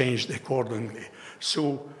changed accordingly.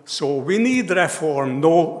 So we need reform,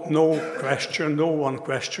 no question, no one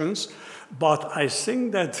questions. But I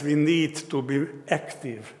think that we need to be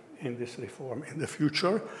active in this reform in the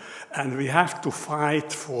future, and we have to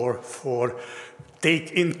fight for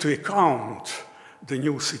take into account the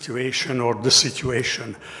new situation or the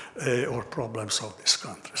situation or problems of these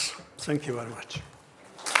countries. Thank you very much.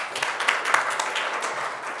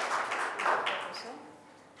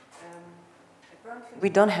 We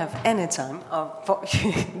don't have any time.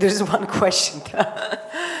 There's one question.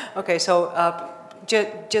 Okay, so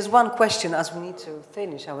just one question as we need to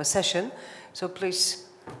finish our session. So please.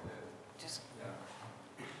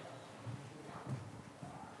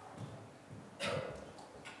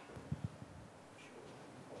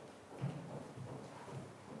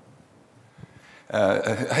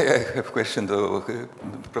 I have a question to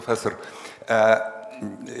Professor.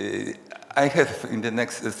 I have in the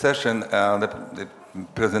next session the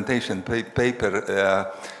presentation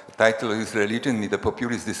paper title is Religion in the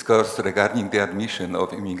Populist Discourse Regarding the Admission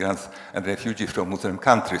of Immigrants and Refugees from Muslim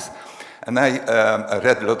Countries. And I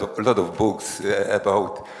read a lot of books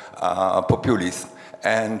about populism.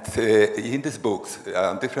 And in these books,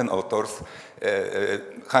 different authors,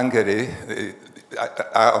 Hungary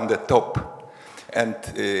are on the top. And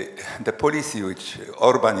the policy which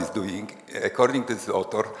Orban is doing, according to this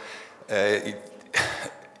author,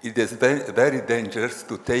 it is very dangerous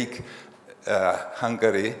to take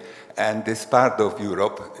Hungary and this part of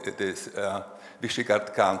Europe, this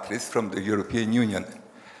Visegrad countries, from the European Union.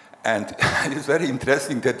 And it's very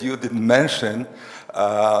interesting that you didn't mention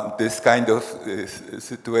this kind of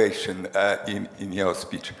situation in your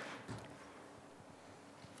speech.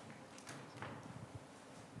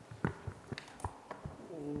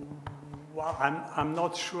 Well, I'm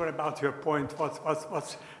not sure about your point. What's? No,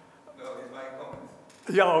 it's my comment.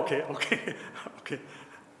 Yeah. Okay. Okay.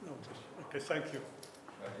 No, okay. Thank you.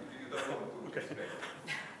 You don't want to okay.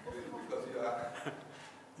 Because you are.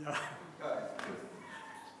 Yeah.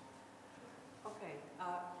 Okay.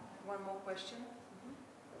 One more question.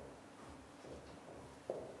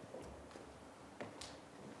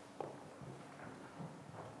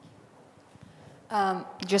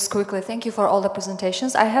 Just quickly, thank you for all the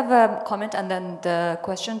presentations. I have a comment and then the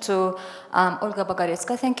question to Olga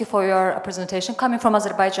Bagaretska. Thank you for your presentation. Coming from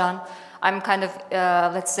Azerbaijan, I'm kind of,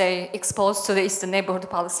 let's say, exposed to the Eastern neighborhood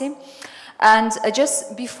policy. And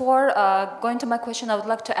just before going to my question, I would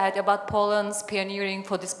like to add about Poland's pioneering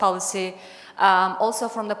for this policy, also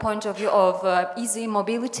from the point of view of easy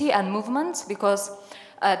mobility and movement, because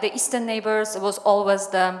the Eastern neighbors was always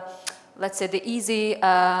the, let's say, the easy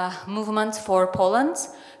movement for Poland,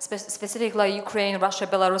 specifically Ukraine, Russia,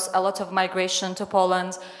 Belarus, a lot of migration to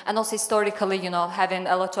Poland, and also historically, you know, having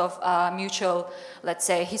a lot of mutual, let's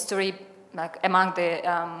say, history like among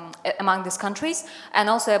these countries, and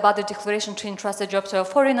also about the declaration to entrust a job to a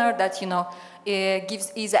foreigner that, you know,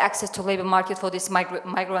 gives easy access to labor market for these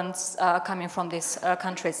migrants coming from these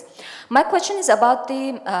countries. My question is about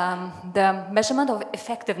the measurement of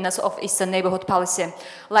effectiveness of Eastern neighborhood policy.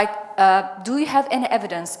 Like, do you have any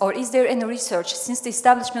evidence, or is there any research since the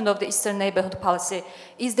establishment of the Eastern neighborhood policy?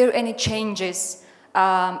 Is there any changes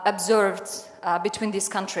observed between these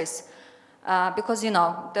countries? because, you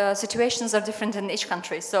know, the situations are different in each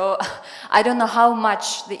country. So I don't know how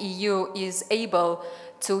much the EU is able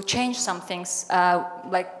to change some things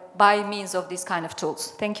like by means of these kind of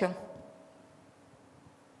tools. Thank you.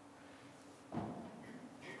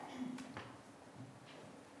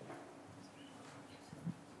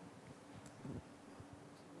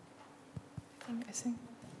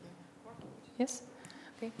 Yes?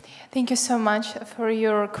 Okay. Thank you so much for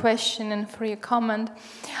your question and for your comment.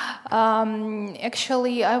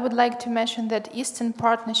 Actually, I would like to mention that Eastern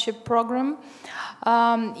Partnership Program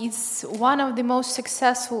is one of the most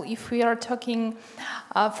successful if we are talking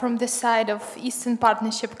from the side of Eastern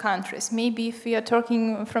Partnership countries. Maybe if we are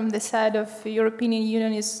talking from the side of European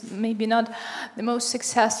Union, is maybe not the most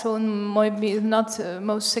successful and maybe not the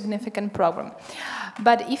most significant program.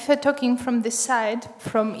 But if you're talking from the side,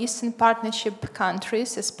 from Eastern Partnership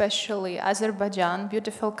countries, especially Azerbaijan,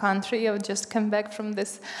 beautiful country, I've just come back from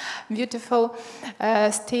this beautiful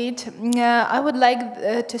state, I would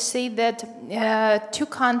like to say that two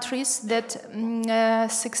countries that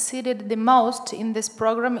succeeded the most in this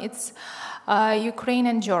program, it's Ukraine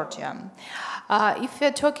and Georgia. If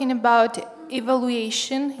we're talking about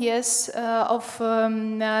evaluation, yes, of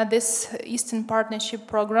this Eastern Partnership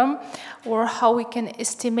Program, or how we can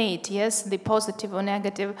estimate, yes, the positive or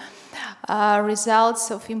negative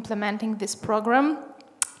results of implementing this program.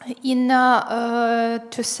 In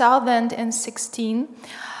 2016,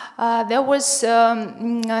 there was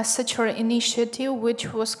such an initiative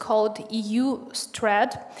which was called EU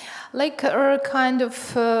Strat, like a kind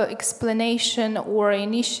of explanation or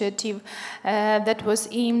initiative that was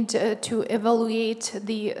aimed to evaluate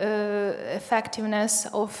the effectiveness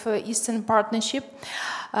of Eastern Partnership.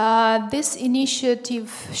 This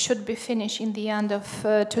initiative should be finished in the end of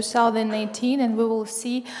 2018, and we will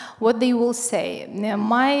see what they will say. Now,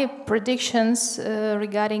 my predictions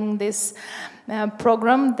regarding this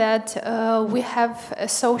program that we have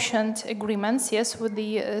associate agreements, yes, with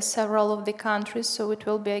the several of the countries, so it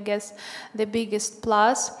will be, I guess, the biggest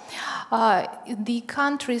plus. The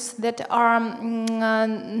countries that are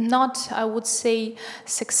not, I would say,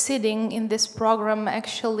 succeeding in this program,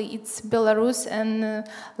 actually it's Belarus and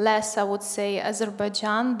less, I would say,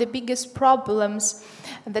 Azerbaijan. The biggest problems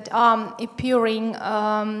that are appearing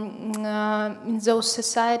in those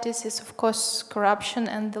societies is, of course, corruption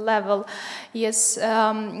and the level, yes,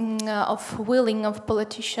 of willing of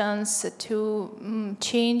politicians to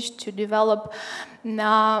change, to develop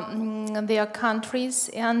their countries.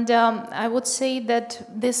 And I would say that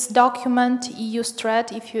this document, EU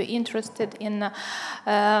Strat, if you're interested in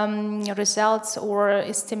results or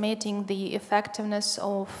estimating the effectiveness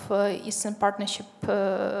of Eastern Partnership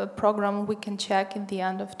program, we can check in the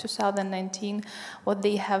end of 2019 what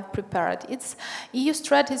they have prepared. It's EU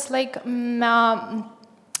Strat is like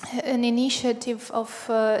an initiative of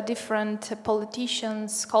different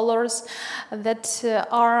politicians, scholars that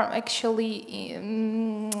are actually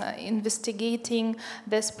investigating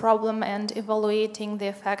this problem and evaluating the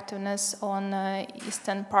effectiveness on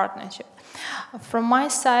Eastern Partnership. From my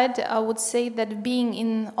side, I would say that being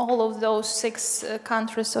in all of those 6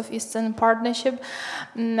 countries of Eastern Partnership,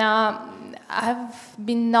 I've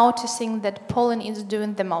been noticing that Poland is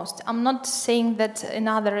doing the most. I'm not saying that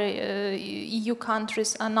another EU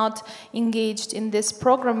countries are not engaged in this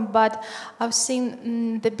program, but I've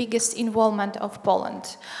seen the biggest involvement of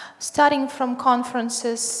Poland. Starting from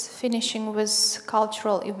conferences, finishing with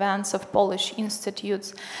cultural events of Polish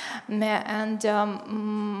institutes. And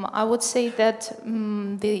I would say that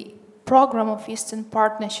the program of Eastern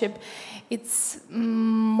Partnership, it's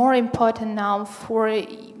more important now for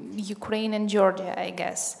Ukraine and Georgia, I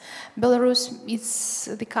guess. Belarus is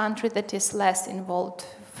the country that is less involved.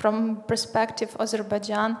 From perspective of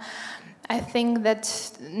Azerbaijan, I think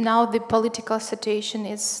that now the political situation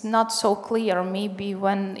is not so clear. Maybe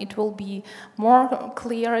when it will be more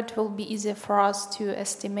clear, it will be easier for us to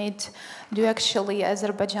estimate, do actually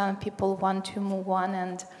Azerbaijan people want to move on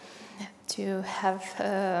and to have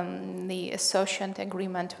the associate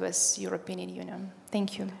agreement with European Union.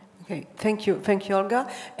 Thank you. Okay, thank you, Olga.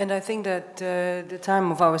 And I think that the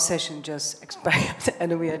time of our session just expired,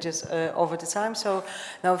 and we are just over the time. So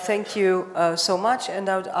now, thank you so much, and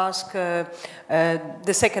I would ask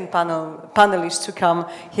the second panelists to come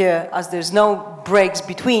here, as there's no breaks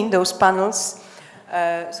between those panels.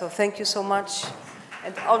 So thank you so much,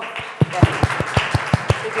 and big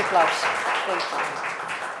applause. Thank you.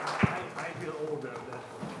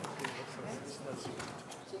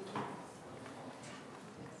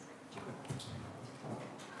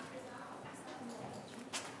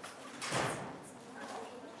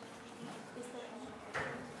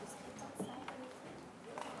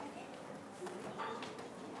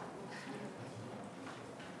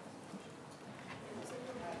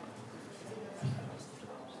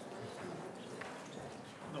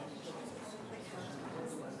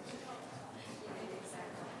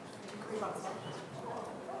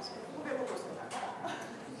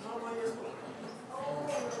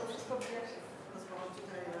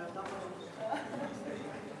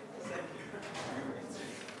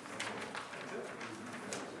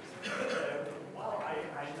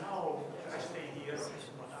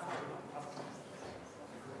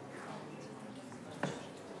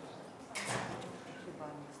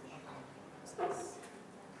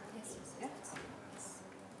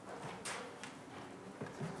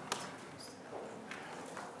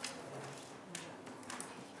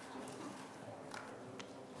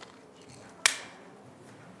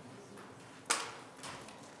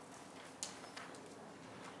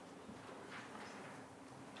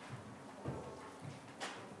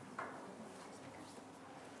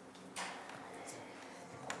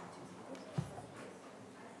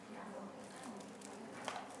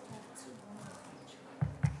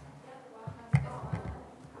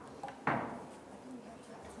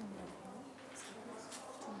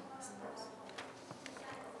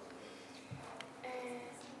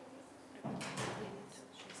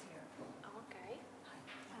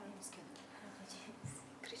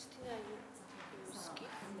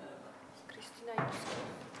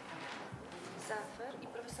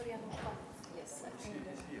 Yes, actually.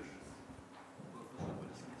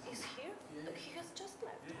 Is here? He has just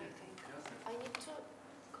left, I think. I need to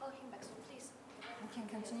call him back, so please. We can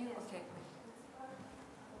continue? Okay.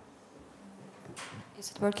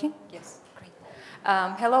 Is it working? Yes, great.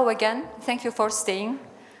 Hello again. Thank you for staying.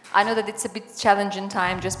 I know that it's a bit challenging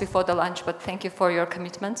time just before the lunch, but thank you for your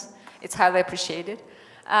commitment. It's highly appreciated.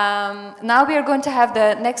 Now we are going to have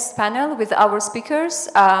the next panel with our speakers.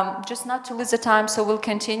 Just not to lose the time, so we'll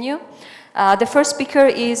continue. The first speaker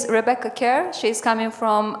is Rebecca Kerr. She's coming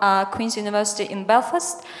from Queen's University in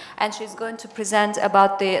Belfast, and she's going to present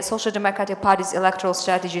about the Social Democratic Party's electoral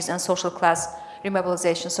strategies and social class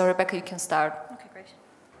remobilization. So Rebecca, you can start. Okay, great.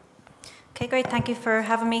 Okay, great. Thank you for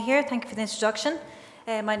having me here. Thank you for the introduction.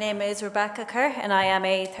 My name is Rebecca Kerr, and I am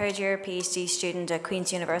a third-year PhD student at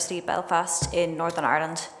Queen's University, Belfast in Northern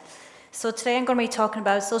Ireland. So today I'm going to be talking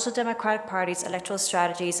about Social Democratic Party's electoral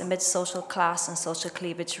strategies amid social class and social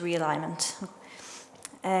cleavage realignment.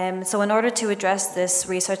 So in order to address this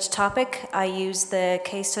research topic, I use the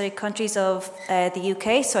case study countries of the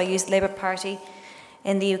UK. So I use the Labour Party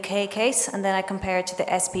in the UK case, and then I compare it to the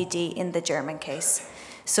SPD in the German case.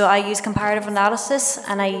 So I use comparative analysis,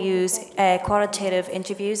 and I use qualitative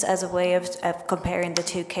interviews as a way of comparing the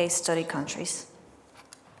two case study countries.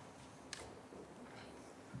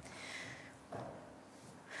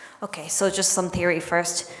 Okay, so just some theory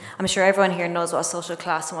first. I'm sure everyone here knows what social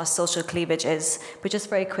class and what social cleavage is, but just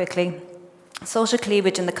very quickly, social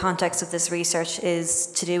cleavage in the context of this research is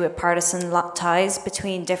to do with partisan ties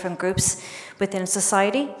between different groups within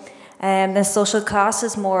society. Then social class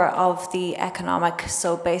is more of the economic,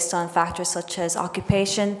 so based on factors such as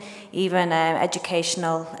occupation, even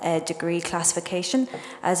educational degree classification,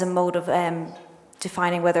 as a mode of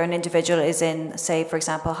defining whether an individual is in, say, for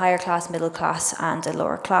example, higher class, middle class, and a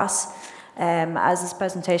lower class. As this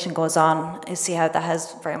presentation goes on, you see how that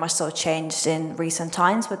has very much so changed in recent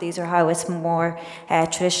times, but these are how it's more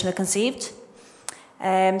traditionally conceived.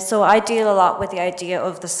 So I deal a lot with the idea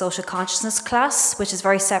of the social consciousness class, which is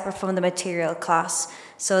very separate from the material class.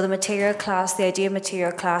 So the material class, the idea of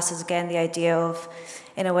material class is again the idea of,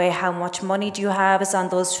 in a way, how much money do you have is on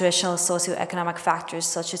those traditional socioeconomic factors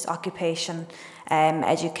such as occupation,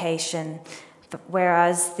 education,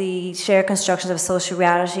 whereas the shared constructions of social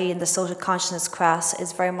reality in the social consciousness class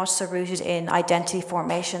is very much so rooted in identity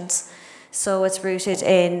formations. So it's rooted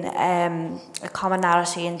in a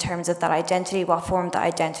commonality in terms of that identity, what formed the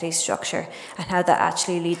identity structure, and how that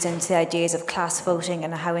actually leads into the ideas of class voting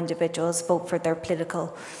and how individuals vote for their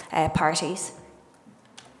political parties.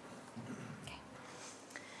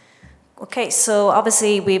 Okay, so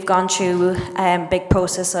obviously we've gone through a big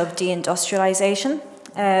process of deindustrialization.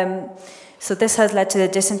 So this has led to the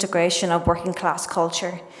disintegration of working class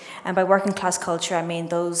culture. And by working class culture, I mean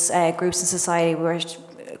those groups in society were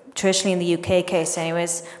traditionally in the UK case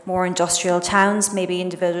anyways, more industrial towns, maybe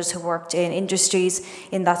individuals who worked in industries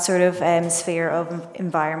in that sort of sphere of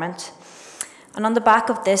environment. And on the back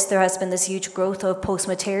of this, there has been this huge growth of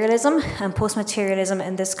post-materialism, and post-materialism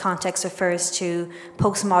in this context refers to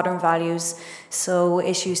postmodern values, so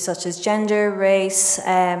issues such as gender, race,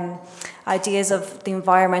 ideas of the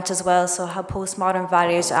environment as well, so how postmodern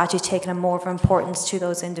values are actually taking a more of importance to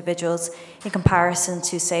those individuals in comparison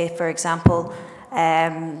to, say, for example,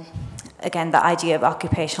 again, the idea of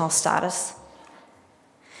occupational status.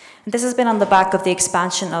 And this has been on the back of the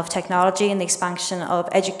expansion of technology and the expansion of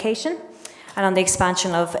education, and on the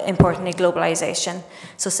expansion of, importantly, globalization.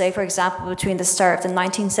 So say, for example, between the start of the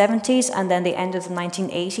 1970s and then the end of the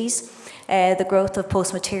 1980s, the growth of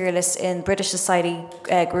post-materialists in British society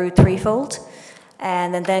grew threefold.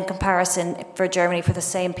 And then comparison for Germany for the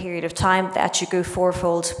same period of time, they actually grew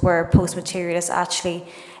fourfold, where post-materialists actually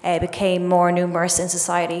became more numerous in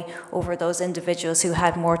society over those individuals who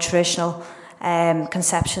had more traditional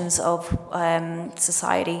conceptions of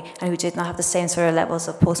society and who did not have the same sort of levels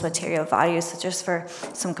of post-material values, so just for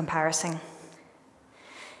some comparison.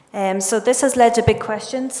 So this has led to big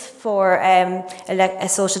questions for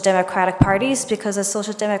social democratic parties, because as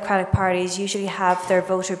social democratic parties usually have their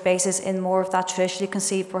voter bases in more of that traditionally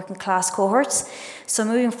conceived working class cohorts. So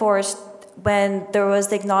moving forward, when there was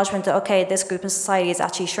the acknowledgement that, okay, this group in society is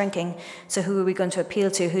actually shrinking, so who are we going to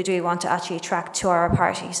appeal to? Who do we want to actually attract to our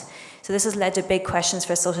parties? So this has led to big questions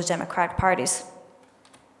for social democratic parties.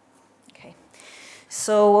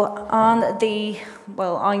 So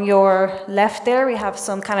on your left there, we have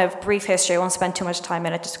some kind of brief history. I won't spend too much time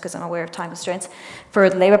in it just because I'm aware of time constraints, for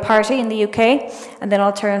the Labour Party in the UK. And then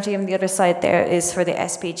alternatively on the other side there is for the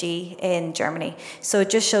SPG in Germany. So it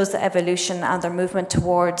just shows the evolution and their movement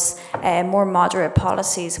towards more moderate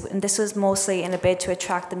policies. And this was mostly in a bid to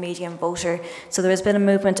attract the median voter. So there has been a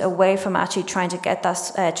movement away from actually trying to get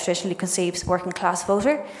that traditionally conceived working class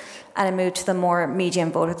voter, and it moved to the more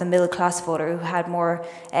median voter, the middle class voter, who had more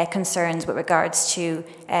concerns with regards to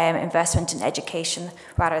investment in education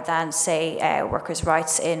rather than, say, workers'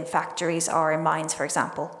 rights in factories or in mines, for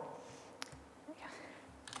example.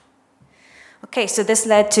 Okay, so this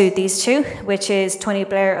led to these two, which is Tony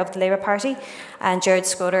Blair of the Labour Party and Gerhard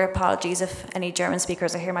Schroeder, apologies if any German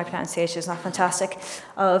speakers are here, my pronunciation is not fantastic,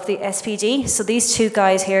 of the SPD. So these two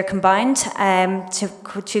guys here combined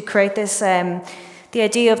to create this the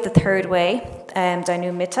idea of the third way, die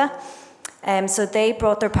neue Mitte. So they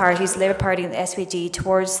brought their parties, the Labour Party and the SPD,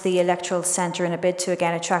 towards the electoral centre in a bid to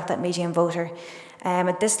again attract that median voter.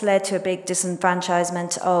 And this led to a big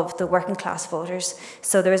disenfranchisement of the working class voters.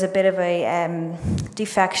 So there was a bit of a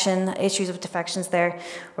defection, issues of defections there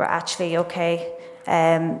were actually okay,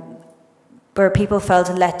 where people felt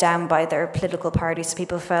let down by their political parties.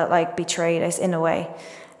 People felt like betrayed in a way.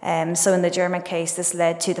 So in the German case, this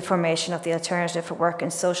led to the formation of the Alternative for Work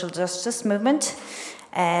and Social Justice movement.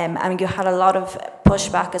 And you had a lot of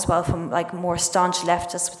pushback as well from like more staunch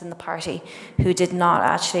leftists within the party who did not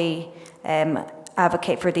actually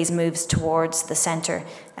advocate for these moves towards the centre,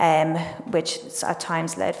 which at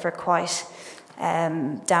times led for quite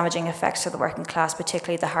damaging effects for the working class,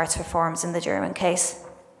 particularly the Hartz reforms in the German case.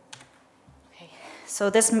 So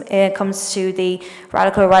this comes to the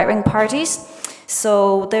radical right-wing parties.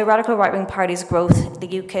 So the radical right-wing parties' growth, the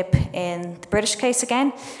UKIP in the British case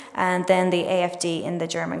again, and then the AFD in the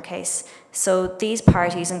German case. So these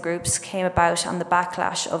parties and groups came about on the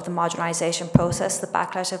backlash of the modernisation process, the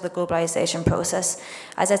backlash of the globalisation process.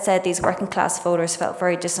 As I said, these working class voters felt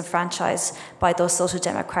very disenfranchised by those social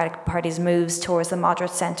democratic parties' moves towards the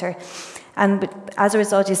moderate centre. And as a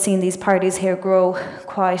result, you've seen these parties here grow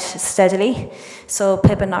quite steadily. So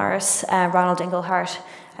Pippa Norris and Ronald Inglehart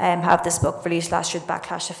have this book released last year, The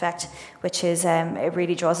Backlash Effect, which is, it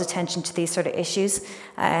really draws attention to these sort of issues.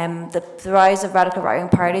 The rise of radical right-wing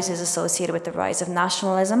parties is associated with the rise of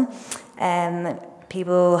nationalism.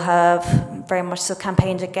 People have very much so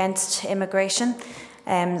campaigned against immigration.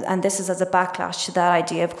 And this is as a backlash to that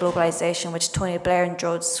idea of globalisation, which Tony Blair and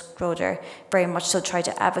Gerhard Schroeder very much so tried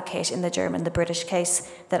to advocate in the German, the British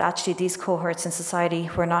case, that actually these cohorts in society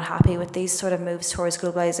were not happy with these sort of moves towards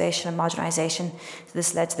globalisation and modernisation. So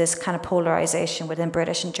this led to this kind of polarisation within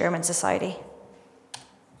British and German society.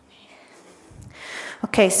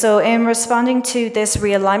 Okay, so in responding to this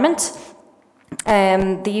realignment,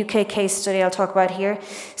 the UK case study I'll talk about here.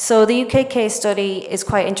 So the UK case study is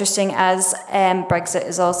quite interesting as Brexit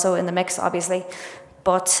is also in the mix, obviously.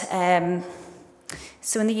 But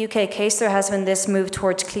so in the UK case, there has been this move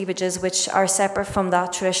towards cleavages which are separate from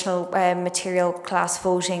that traditional material class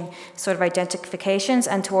voting sort of identifications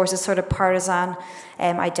and towards a sort of partisan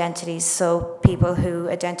identities. So people who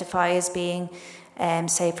identify as being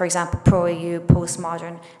say, for example, pro-EU,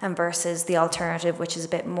 postmodern, and versus the alternative, which is a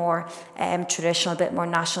bit more traditional, a bit more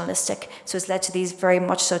nationalistic. So it's led to these very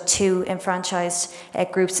much so two enfranchised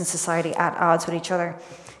groups in society at odds with each other.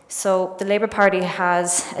 So the Labour Party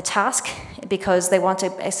has a task because they want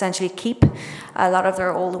to essentially keep a lot of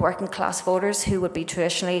their old working class voters who would be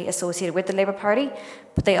traditionally associated with the Labour Party,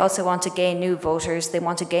 but they also want to gain new voters. They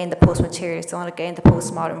want to gain the post-materials, they want to gain the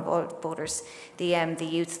postmodern voters, the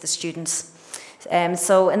youth, the students.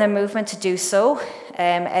 So in their movement to do so,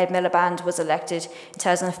 Ed Miliband was elected in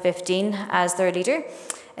 2015 as their leader.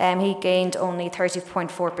 He gained only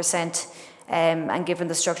 30.4%, and given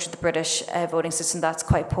the structure of the British voting system, that's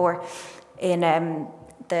quite poor in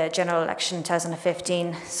the general election in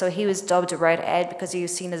 2015. So he was dubbed a Red Ed because he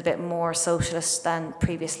was seen as a bit more socialist than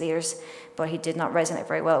previous leaders, but he did not resonate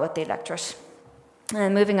very well with the electorate.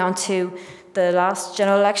 And moving on to the last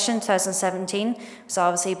general election, 2017, was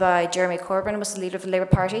obviously by Jeremy Corbyn, was the leader of the Labour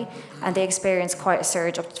Party, and they experienced quite a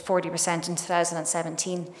surge, up to 40% in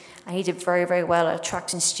 2017. And he did very, very well at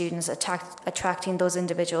attracting students, attracting those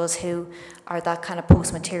individuals who are that kind of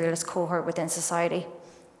post-materialist cohort within society.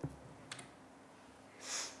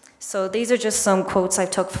 So these are just some quotes I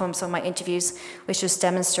took from some of my interviews, which just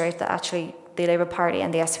demonstrate that actually the Labour Party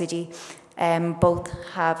and the SPD both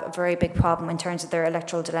have a very big problem in terms of their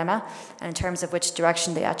electoral dilemma and in terms of which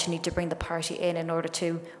direction they actually need to bring the party in order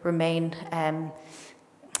to remain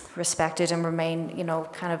respected and remain, you know,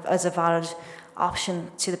 kind of as a valid option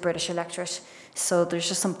to the British electorate. So there's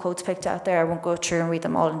just some quotes picked out there. I won't go through and read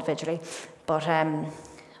them all individually, but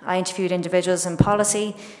I interviewed individuals in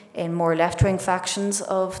policy, in more left-wing factions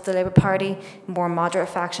of the Labour Party, more moderate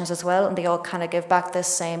factions as well, and they all kind of give back this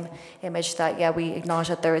same image that, yeah, we acknowledge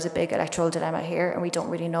that there is a big electoral dilemma here and we don't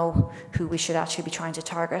really know who we should actually be trying to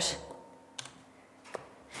target.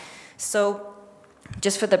 So,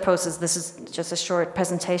 just for the process, this is just a short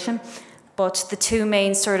presentation, but the two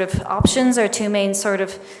main sort of options, or two main sort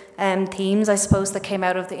of themes, I suppose, that came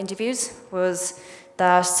out of the interviews was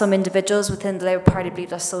that some individuals within the Labour Party believe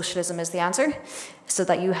that socialism is the answer, so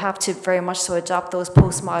that you have to very much so adopt those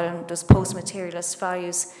postmodern, those post-materialist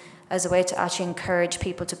values as a way to actually encourage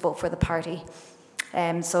people to vote for the party.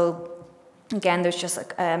 So again, there's just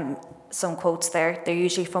some quotes there. They're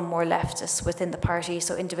usually from more leftists within the party,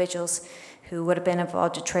 so individuals who would have been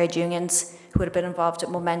involved with trade unions, who would have been involved with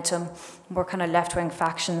Momentum, more kind of left-wing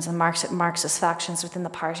factions and Marxist factions within the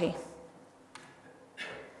party.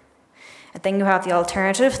 And then you have the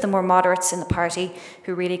alternative, the more moderates in the party,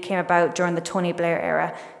 who really came about during the Tony Blair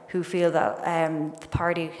era, who feel that the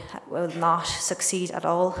party will not succeed at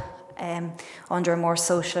all under a more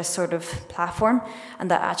socialist sort of platform, and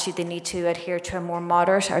that actually they need to adhere to a more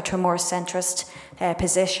moderate or to a more centrist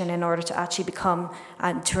position in order to actually become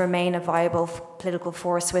and to remain a viable political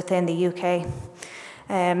force within the UK.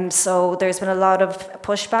 So there's been a lot of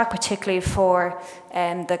pushback, particularly for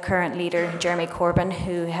the current leader, Jeremy Corbyn,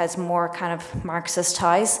 who has more kind of Marxist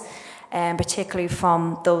ties, particularly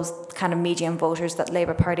from those kind of medium voters that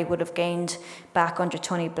Labour Party would have gained back under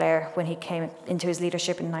Tony Blair when he came into his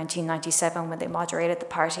leadership in 1997 when they moderated the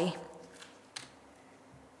party.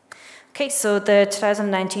 Okay, so the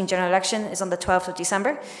 2019 general election is on the 12th of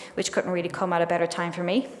December, which couldn't really come at a better time for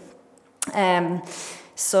me.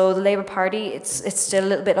 So the Labour Party, it's still a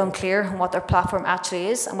little bit unclear on what their platform actually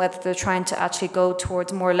is and whether they're trying to actually go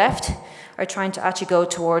towards more left or trying to actually go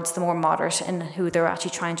towards the more moderate in who they're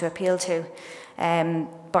actually trying to appeal to.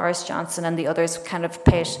 Boris Johnson and the others kind of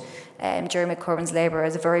pit Jeremy Corbyn's Labour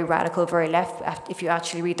as a very radical, very left. If you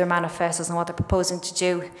actually read their manifestos and what they're proposing to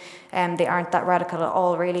do, they aren't that radical at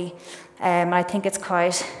all, really. And I think it's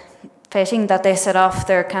quite fitting that they set off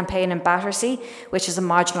their campaign in Battersea, which is a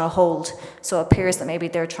marginal hold. So it appears that maybe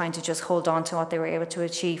they're trying to just hold on to what they were able to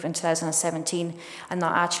achieve in 2017 and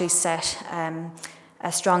not actually set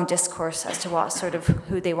a strong discourse as to what sort of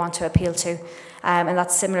who they want to appeal to. And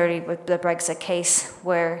that's similarly with the Brexit case,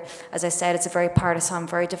 where, as I said, it's a very partisan,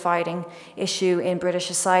 very dividing issue in British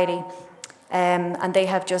society. And they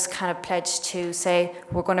have just kind of pledged to say,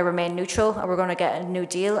 we're going to remain neutral and we're going to get a new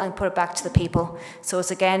deal and put it back to the people. So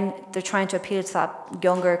it's again, they're trying to appeal to that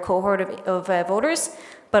younger cohort of voters,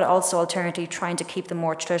 but also alternatively trying to keep the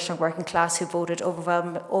more traditional working class who voted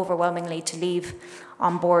overwhelmingly to leave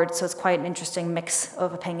on board. So it's quite an interesting mix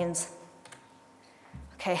of opinions.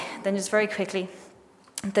 Okay, then just very quickly,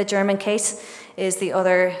 the German case is the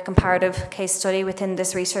other comparative case study within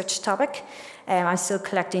this research topic. I'm still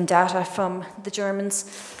collecting data from the Germans,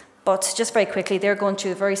 but just very quickly, they're going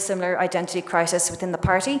through a very similar identity crisis within the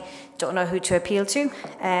party, don't know who to appeal to.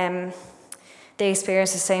 They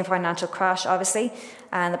experienced the same financial crash, obviously,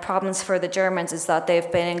 and the problems for the Germans is that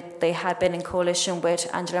they had been in coalition with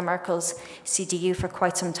Angela Merkel's CDU for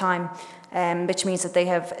quite some time, which means that they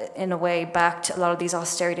have, in a way, backed a lot of these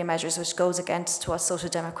austerity measures, which goes against what social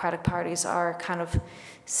democratic parties are kind of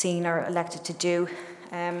seen or elected to do.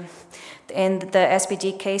 In the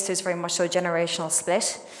SPD case, there's very much so a generational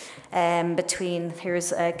split between,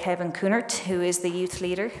 here's Kevin Kühnert, who is the youth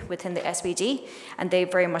leader within the SPD, and they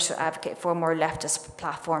very much advocate for a more leftist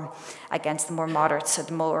platform against the more moderates or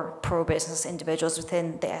the more pro-business individuals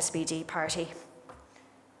within the SPD party.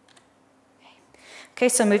 Okay,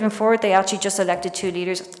 so moving forward, they actually just elected two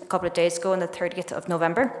leaders a couple of days ago on the 30th of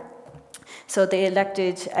November. So they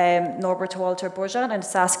elected Norbert Walter Borjans and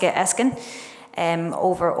Saskia Esken.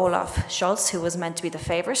 over Olaf Scholz, who was meant to be the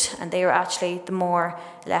favourite, and they were actually the more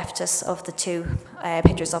leftist of the two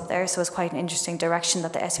pictures up there, so it's quite an interesting direction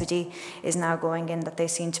that the SPD is now going in, that they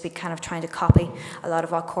seem to be kind of trying to copy a lot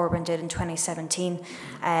of what Corbyn did in 2017,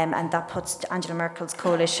 and that puts Angela Merkel's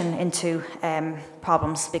coalition into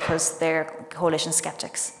problems because they're coalition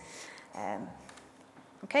skeptics.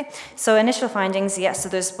 Okay, so initial findings, yes, so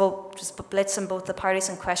there's blitz on both the parties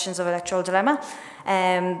and questions of electoral dilemma.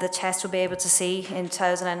 The test will be able to see in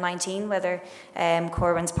 2019 whether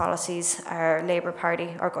Corbyn's policies, our Labour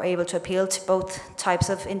Party, are able to appeal to both types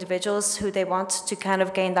of individuals who they want to kind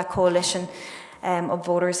of gain that coalition of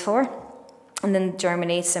voters for. And then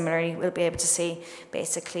Germany, similarly, will be able to see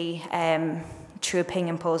basically true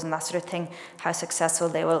opinion polls and that sort of thing, how successful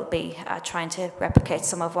they will be at trying to replicate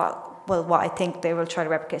some of what I think they will try to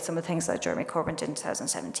replicate some of the things that Jeremy Corbyn did in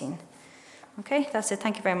 2017. Okay, that's it.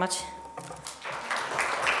 Thank you very much.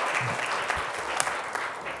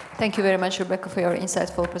 Thank you very much, Rebecca, for your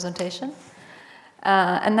insightful presentation.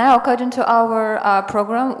 And now, according to our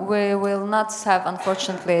program, we will not have,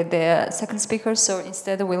 unfortunately, the second speaker, so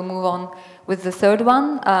instead we'll move on with the third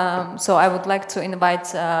one. So I would like to invite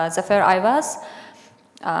Zafer Ayvaz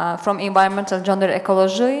from Environmental Gender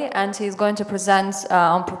Ecology, and he's going to present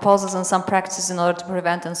on proposals and some practices in order to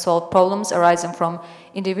prevent and solve problems arising from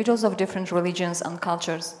individuals of different religions and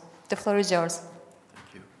cultures. The floor is yours.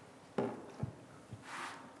 Thank you.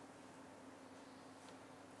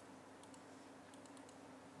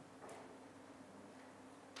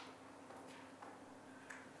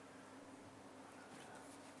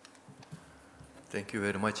 Thank you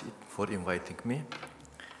very much for inviting me.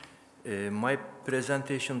 My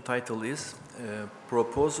presentation title is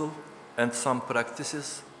Proposal and Some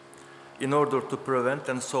Practices in Order to Prevent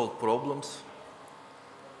and Solve Problems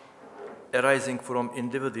Arising from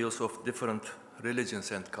Individuals of Different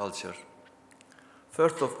Religions and Culture.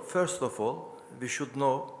 First of all, we should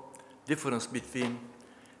know the difference between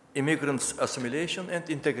immigrants' assimilation and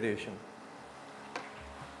integration.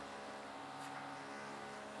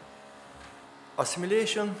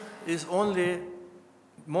 Assimilation is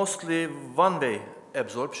mostly one-way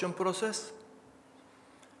absorption process,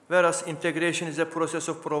 whereas integration is a process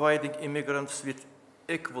of providing immigrants with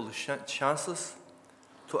equal chances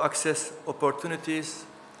to access opportunities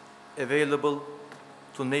available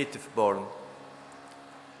to native-born.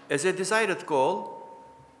 As a desired goal,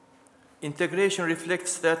 integration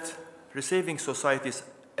reflects that receiving societies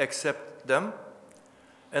accept them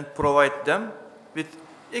and provide them with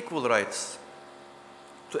equal rights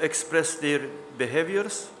to express their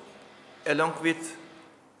behaviors along with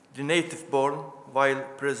the native-born while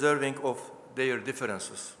preserving of their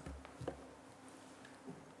differences.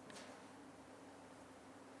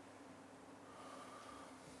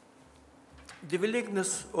 The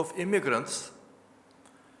willingness of immigrants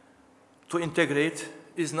to integrate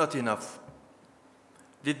is not enough.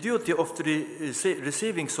 The duty of the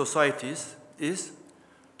receiving societies is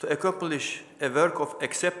to accomplish a work of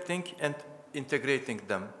accepting and integrating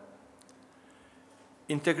them.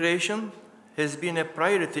 Integration has been a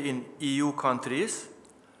priority in EU countries,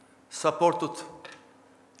 supported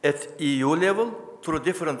at EU level through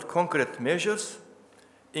different concrete measures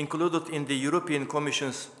included in the European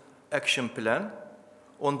Commission's Action Plan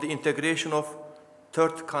on the integration of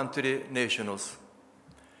third country nationals.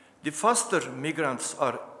 The faster migrants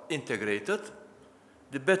are integrated,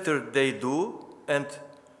 the better they do and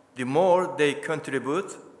the more they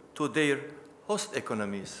contribute to their host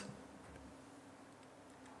economies.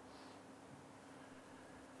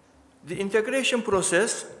 The integration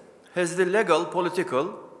process has the legal,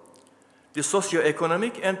 political, the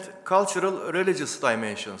socio-economic and cultural religious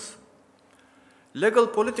dimensions. Legal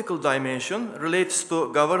political dimension relates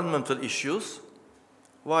to governmental issues,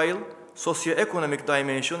 while socio-economic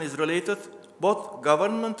dimension is related both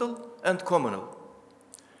governmental and communal.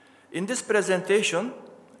 In this presentation,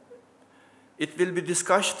 it will be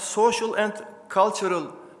discussed social and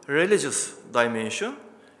cultural religious dimension,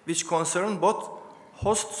 which concern both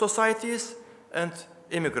host societies and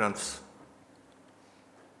immigrants.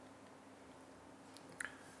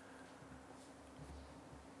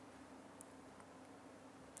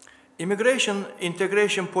 Immigration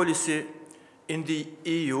integration policy in the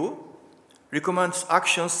EU recommends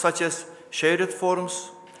actions such as shared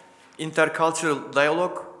forums, intercultural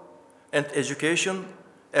dialogue, and education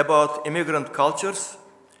about immigrant cultures,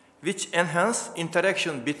 which enhance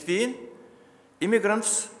interaction between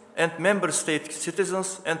immigrants and member state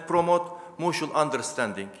citizens and promote mutual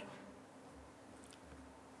understanding.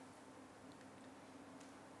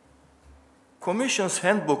 Commission's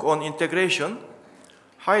Handbook on Integration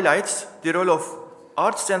highlights the role of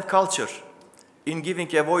arts and culture in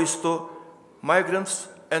giving a voice to migrants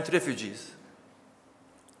and refugees.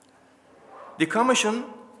 The Commission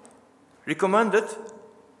recommended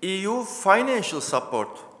EU financial support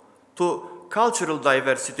to cultural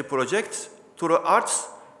diversity projects through arts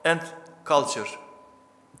and culture.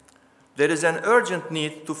 There is an urgent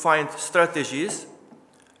need to find strategies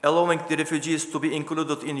allowing the refugees to be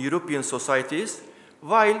included in European societies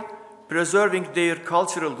while preserving their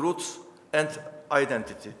cultural roots and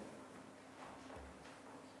identity.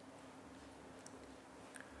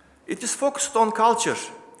 It is focused on culture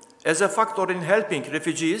as a factor in helping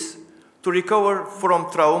refugees to recover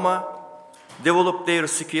from trauma, develop their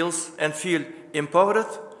skills, and feel empowered,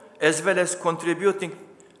 as well as contributing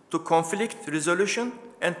to conflict resolution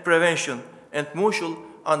and prevention and mutual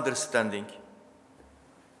understanding.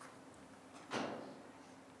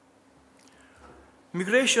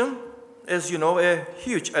 Migration, as you know, a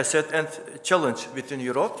huge asset and challenge within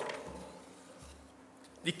Europe.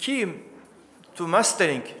 The key to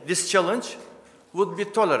mastering this challenge would be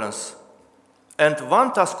tolerance. And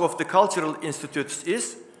one task of the cultural institutes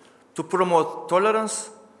is to promote tolerance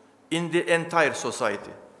in the entire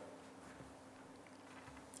society.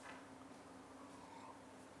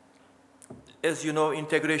 As you know,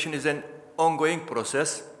 integration is an ongoing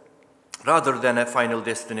process rather than a final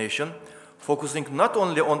destination, focusing not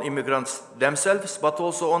only on immigrants themselves, but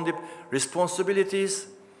also on the responsibilities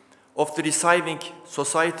of the receiving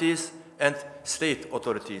societies and state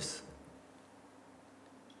authorities.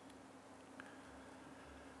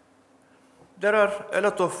 There are a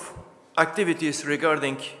lot of activities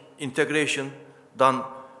regarding integration done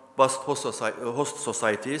by host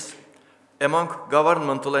societies. Among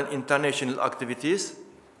governmental and international activities,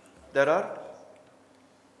 there are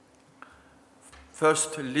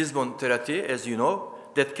first Lisbon Treaty, as you know,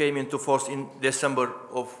 that came into force in December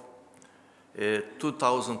of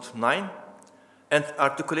 2009 and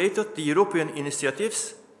articulated the European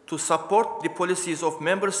initiatives to support the policies of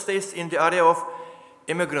member states in the area of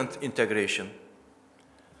immigrant integration.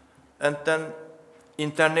 And then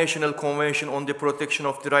International Convention on the Protection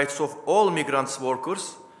of the Rights of All Migrants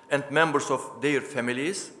Workers and members of their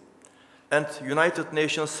families, and United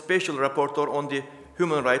Nations Special Rapporteur on the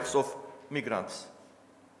Human Rights of Migrants.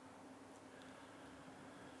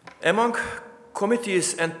 Among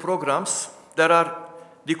committees and programs, there are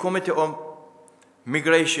the Committee on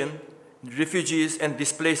Migration, Refugees and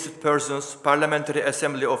Displaced Persons Parliamentary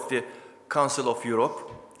Assembly of the Council of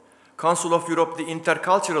Europe, Council of Europe, the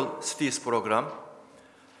Intercultural Studies Program,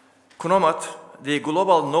 CNOMAT, the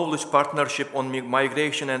Global Knowledge Partnership on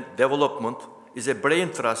Migration and Development, is a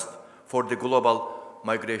brain trust for the global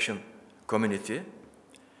migration community.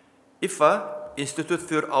 IFA, Institut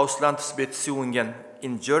für Auslandsbeziehungen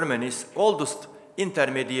in Germany's oldest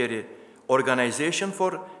intermediary organization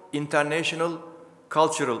for international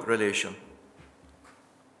cultural relation.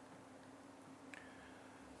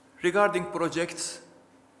 Regarding projects,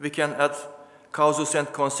 we can add causes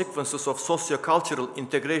and consequences of socio-cultural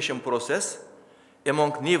integration process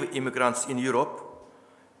among new immigrants in Europe,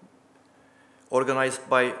 organized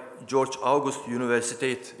by George August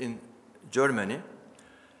University in Germany.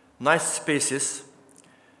 Nice spaces,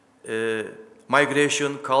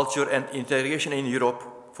 migration, culture, and integration in Europe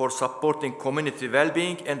for supporting community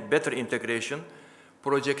well-being and better integration.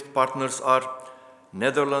 Project partners are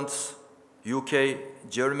Netherlands, UK,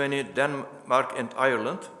 Germany, Denmark, and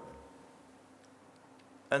Ireland.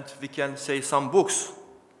 And we can say some books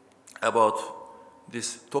about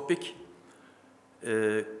this topic.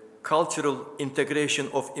 Cultural Integration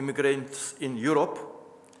of Immigrants in Europe,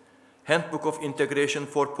 Handbook of Integration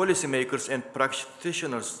for Policymakers and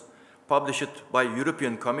Practitioners, published by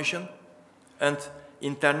European Commission, and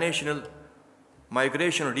International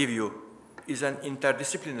Migration Review is an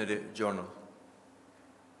interdisciplinary journal.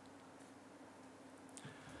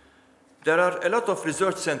 There are a lot of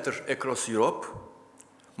research centers across Europe.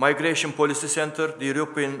 Migration Policy Center, the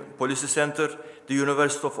European Policy Center, the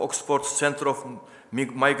University of Oxford Center of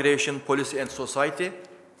Migration, Policy and Society,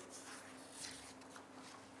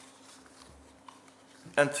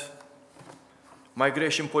 and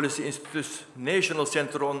Migration Policy Institute's National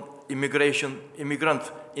Center on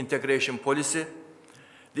Immigrant Integration Policy,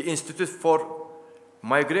 the Institute for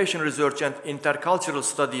Migration Research and Intercultural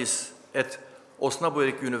Studies at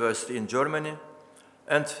Osnabrück University in Germany,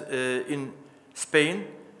 and in Spain,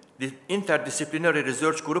 the Interdisciplinary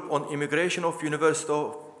Research Group on Immigration of University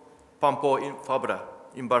of Pamplona in Fabra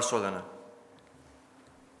in Barcelona.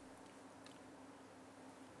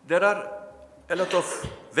 There are a lot of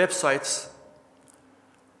websites,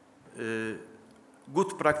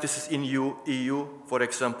 good practices in EU, for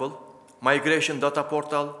example, Migration Data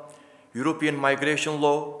Portal, European Migration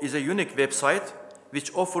Law is a unique website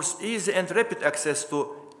which offers easy and rapid access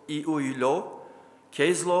to EU law,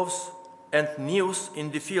 case laws, and news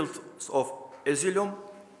in the fields of asylum,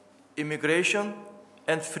 immigration,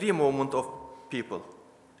 and free movement of people.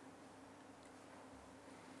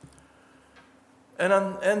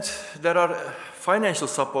 And there are financial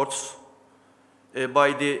supports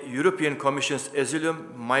by the European Commission's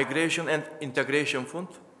Asylum, Migration and Integration Fund,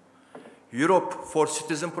 Europe for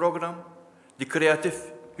Citizen Program, the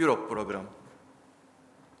Creative Europe Program.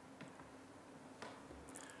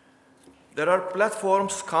 There are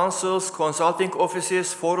platforms, councils, consulting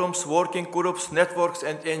offices, forums, working groups, networks,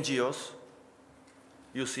 and NGOs.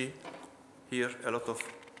 You see here a lot of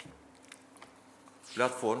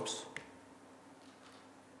platforms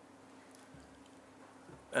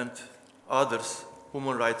and others,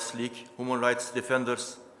 Human Rights League, Human Rights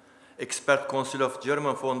Defenders, Expert Council of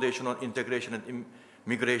German Foundation on Integration and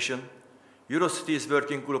Migration, Eurocities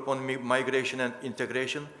Working Group on Migration and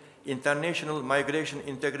Integration, International Migration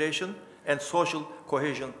Integration, and Social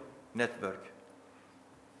Cohesion Network.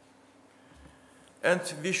 And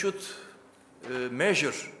we should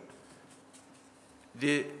measure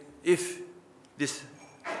if this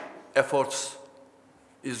efforts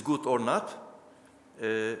is good or not.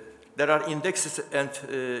 There are indexes and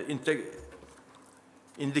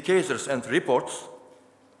indicators and reports.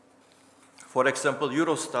 For example,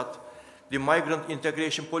 Eurostat, the Migrant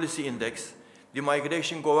Integration Policy Index, the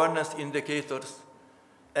Migration Governance Indicators,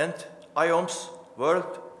 and IOM's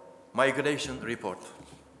World Migration Report.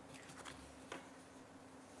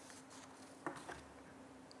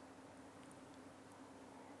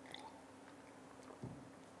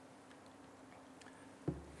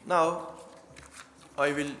 Now,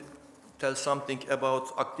 I will tell something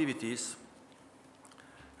about activities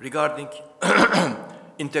regarding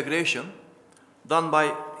integration done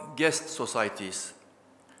by guest societies.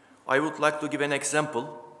 I would like to give an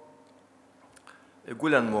example, a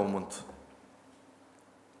Gülen movement.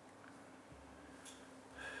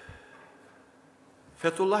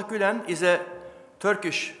 Fethullah Gülen is a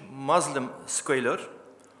Turkish Muslim scholar,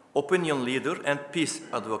 opinion leader, and peace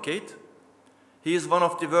advocate. He is one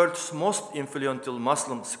of the world's most influential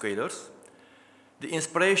Muslim scholars, the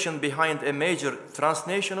inspiration behind a major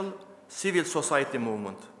transnational civil society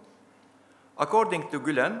movement. According to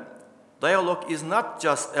Gülen, dialogue is not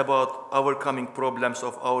just about overcoming problems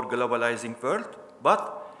of our globalizing world,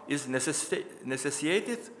 but is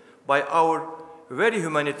necessitated by our very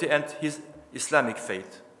humanity and his Islamic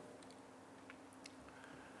faith.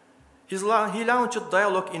 He launched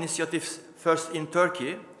dialogue initiatives first in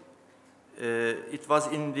Turkey. It was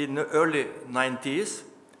in the early 90s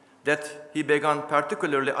that he began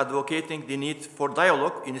particularly advocating the need for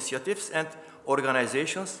dialogue initiatives and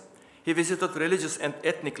organizations. He visited religious and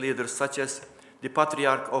ethnic leaders such as the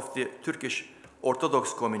Patriarch of the Turkish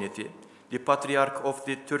Orthodox community, the Patriarch of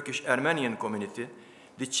the Turkish Armenian community,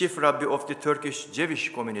 the Chief Rabbi of the Turkish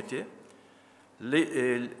Jewish community,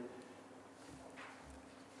 the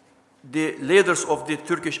leaders of the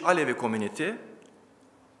Turkish Alevi community,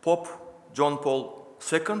 Pope John Paul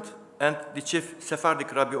II, and the Chief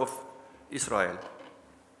Sephardic Rabbi of Israel.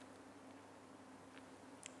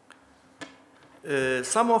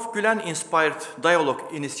 Some of Gülen-inspired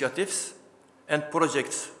dialogue initiatives and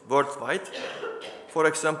projects worldwide, for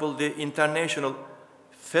example, the International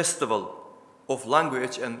Festival of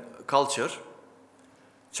Language and Culture,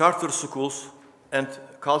 charter schools and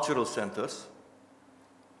cultural centers,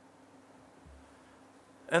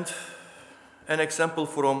 and an example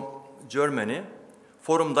from Germany,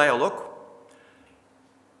 Forum Dialogue.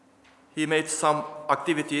 He made some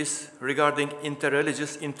activities regarding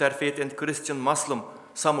interreligious, interfaith, and Christian-Muslim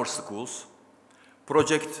summer schools,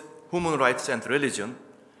 Project Human Rights and Religion,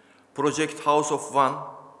 Project House of One.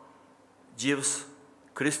 Jews,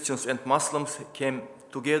 Christians, and Muslims came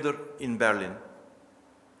together in Berlin.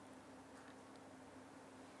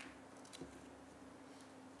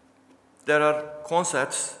 There are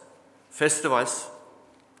concerts, festivals,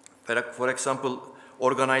 for example,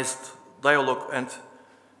 organized dialogue and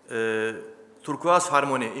Turquoise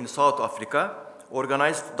Harmony in South Africa,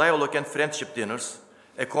 organized dialogue and friendship dinners,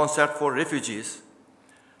 a concert for refugees.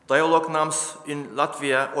 Dialogue Nams in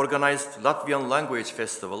Latvia organized Latvian Language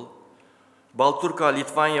Festival. Balturka,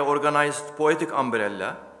 Lithuania organized Poetic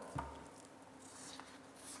Umbrella.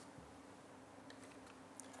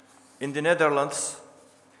 In the Netherlands,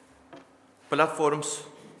 platforms,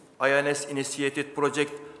 INS initiated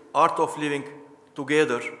project Art of Living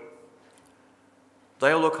Together.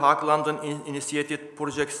 Dialogue Hague London initiated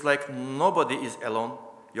projects like Nobody is Alone,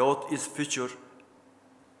 Youth is Future,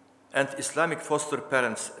 and Islamic foster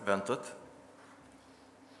parents wanted.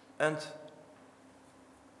 And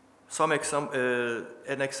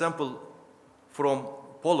an example from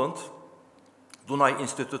Poland, Dunaj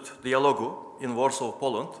Institute Dialogu in Warsaw,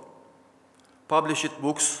 Poland, published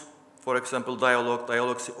books, for example,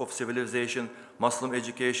 Dialogues of Civilization, Muslim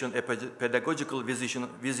Education, a Pedagogical Vision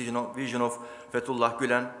of Fethullah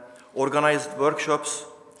Gülen, organized workshops,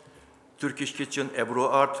 Turkish Kitchen, Ebru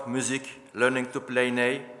Art, Music, Learning to Play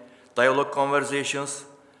Ney, dialogue conversations,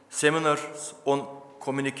 seminars on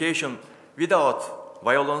communication without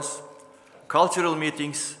violence, cultural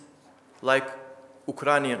meetings like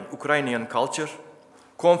Ukrainian culture,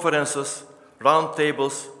 conferences, round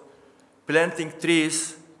tables, planting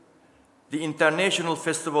trees, the International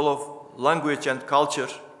Festival of Language and Culture,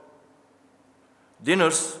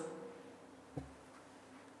 dinners,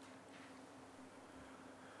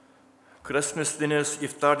 Christmas dinners,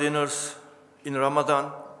 iftar dinners in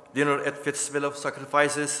Ramadan, dinner at Festival of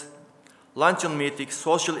Sacrifices, luncheon meetings,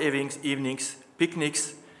 social evenings,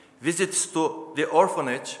 picnics, visits to the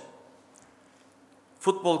orphanage,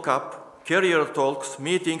 football cup, career talks,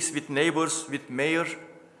 meetings with neighbors, with mayor,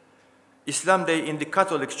 Islam Day in the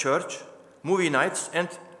Catholic Church, movie nights, and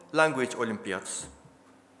language Olympiads.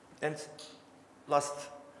 And last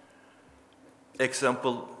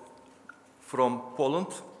example from Poland,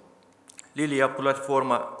 Lilia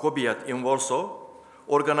Platforma Kobiet in Warsaw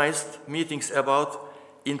organized meetings about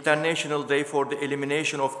International Day for the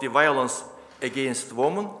Elimination of the Violence Against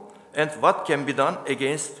Women and what can be done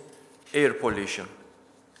against air pollution.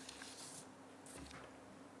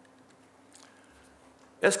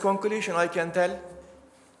 As conclusion, I can tell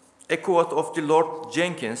a quote of the Lord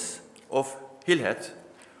Jenkins of Hillhead,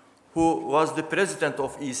 who was the president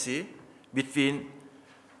of EC between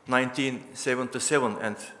 1977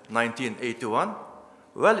 and 1981,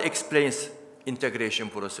 well explains integration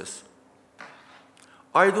process.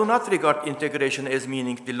 I do not regard integration as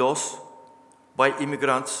meaning the loss by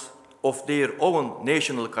immigrants of their own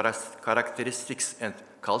national characteristics and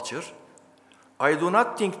culture. I do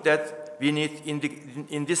not think that we need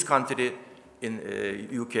in this country, in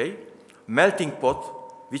UK, melting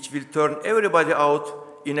pot which will turn everybody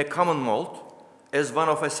out in a common mold as one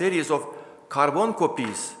of a series of carbon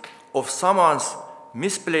copies of someone's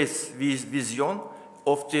misplaced vision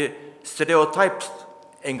of the stereotyped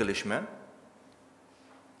Englishman.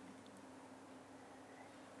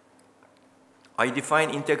 I define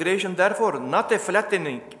integration, therefore, not a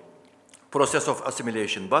flattening process of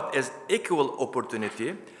assimilation, but as equal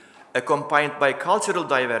opportunity accompanied by cultural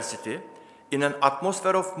diversity in an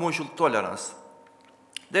atmosphere of mutual tolerance.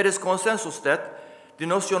 There is consensus that the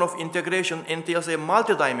notion of integration entails a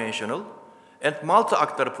multidimensional and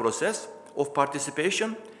multi-actor process of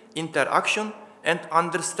participation, interaction, and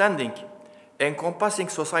understanding, encompassing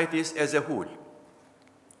societies as a whole.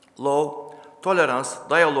 Law, tolerance,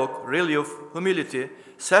 dialogue, relief, humility,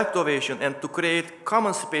 self-devotion, and to create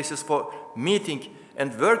common spaces for meeting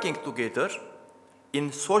and working together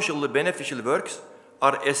in socially beneficial works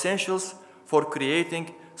are essentials for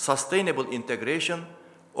creating sustainable integration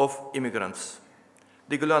of immigrants.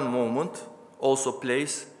 The Gülen movement also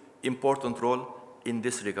plays an important role in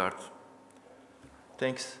this regard.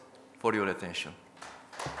 Thanks for your attention.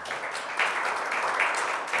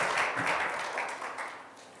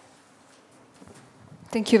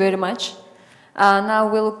 Thank you very much. Now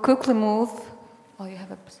we'll quickly move. Oh, you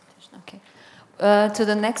have a presentation, okay. To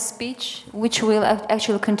the next speech, which will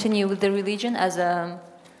actually continue with the religion as a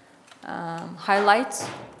highlight,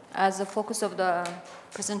 as a focus of the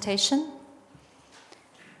presentation.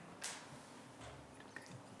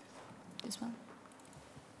 This one.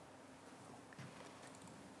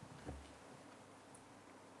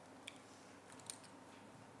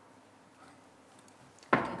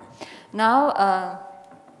 Okay. Now,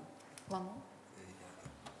 one more.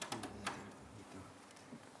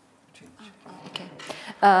 Okay.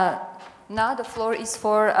 Now the floor is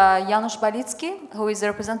for Janusz Balicki, who is the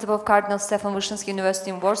representative of Cardinal Stefan Wyszyński University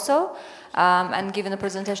in Warsaw, and giving a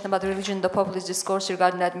presentation about religion, the populist discourse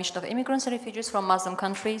regarding the admission of immigrants and refugees from Muslim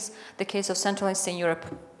countries, the case of Central and Eastern Europe.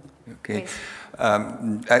 Okay.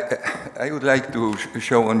 I would like to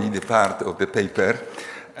show only the part of the paper,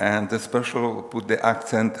 and especially put the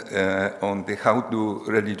accent on how do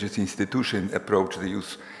religious institutions approach the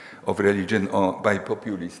use of religion by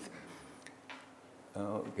populists.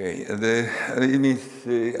 Okay, it means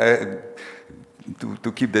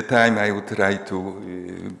to keep the time, I would try to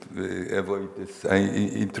avoid this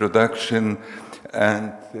introduction,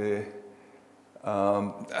 and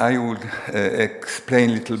I would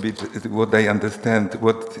explain a little bit what I understand,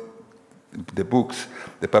 what the books,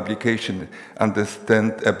 the publication,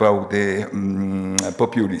 understand about the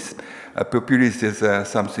populism. Populism is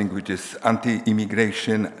something which is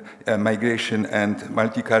anti-immigration, migration, and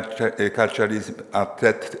multiculturalism are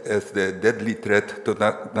threat as the deadly threat to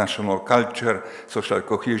national culture, social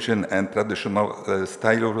cohesion, and traditional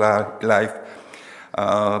style of life.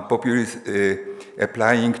 Populism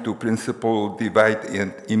applying to principle divide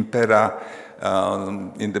and impera.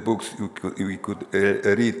 In the books, we could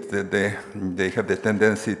read that they have the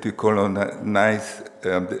tendency to colonize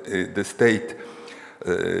the state,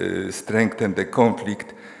 strengthen the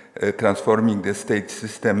conflict, transforming the state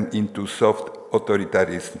system into soft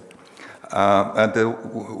authoritarianism. And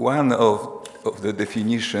one of the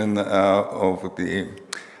definition of the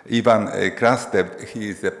Ivan Krastev, he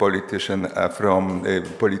is a politician from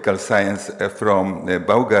political science from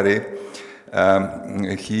Bulgaria.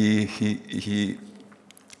 He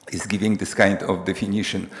is giving this kind of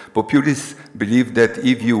definition. Populists believe that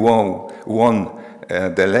if you won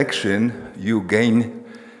the election, you gain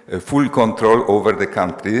full control over the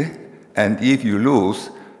country, and if you lose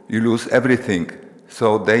everything.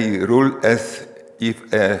 So they rule as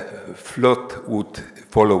if a flood would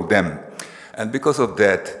follow them. And because of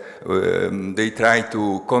that, they try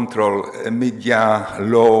to control media,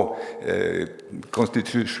 law,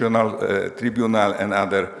 constitutional tribunal, and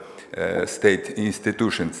other state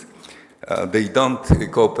institutions. They don't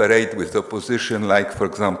cooperate with opposition, like, for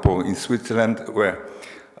example, in Switzerland, where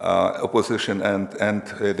opposition and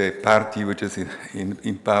the party which is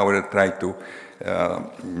in power try to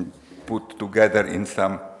put together in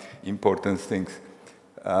some important things.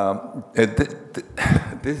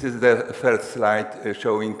 This is the first slide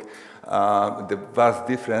showing the vast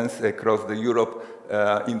difference across Europe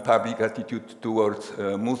in public attitude towards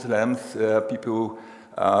Muslims. People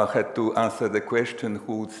had to answer the question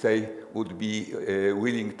who would be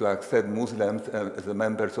willing to accept Muslims as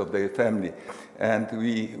members of their family. And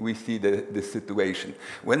we see the situation.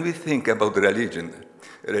 When we think about religion,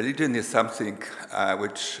 religion is something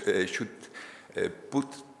which should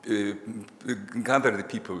gather the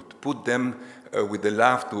people, to put them with the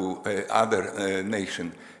love to other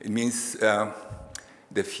nation. It means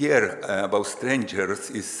the fear about strangers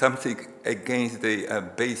is something against the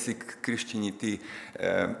basic Christianity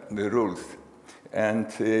rules. And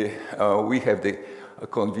we have the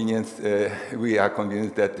convenience, we are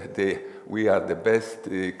convinced that we are the best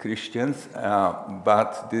Christians,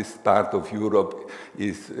 but this part of Europe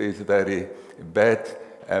is very bad.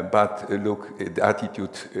 But look, the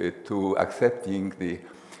attitude to accepting the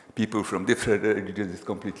people from different religions is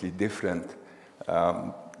completely different.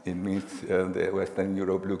 It means the Western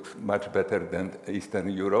Europe looks much better than Eastern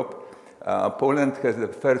Europe. Poland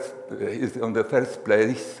is on the first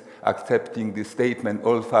place, accepting the statement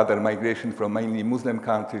all further migration from mainly Muslim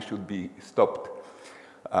countries should be stopped.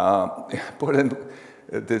 Poland,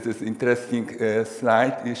 this is interesting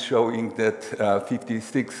slide, is showing that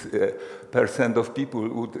 56% of people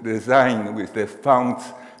would resign with the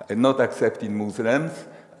funds not accepting Muslims,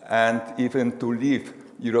 and even to leave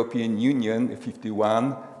European Union,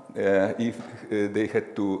 51, if they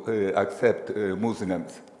had to accept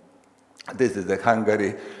Muslims. This is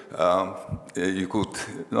Hungary. You could,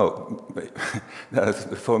 no, that's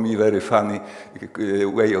for me very funny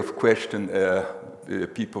way of question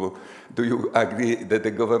people. Do you agree that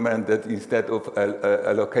the government, that instead of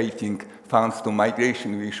allocating funds to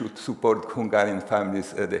migration, we should support Hungarian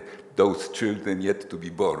families, those children yet to be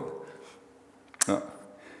born?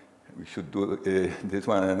 We should do this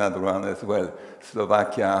one and another one as well.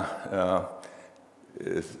 Slovakia,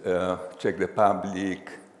 Czech Republic.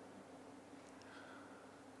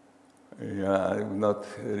 Yeah, I will not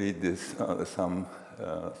read this, some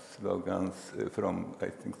slogans from, I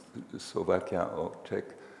think, Slovakia or Czech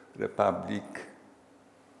Republic.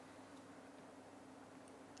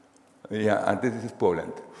 Yeah, and this is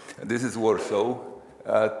Poland. This is Warsaw,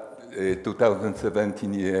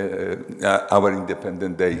 2017, our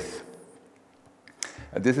independent days.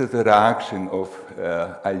 This is the reaction of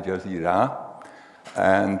Al Jazeera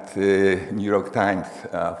and New York Times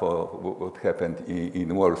for what happened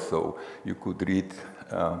in Warsaw. You could read,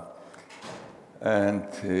 and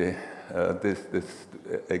this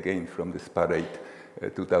again from this parade,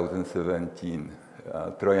 2017,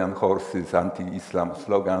 Trojan horses, anti-Islam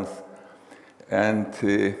slogans, and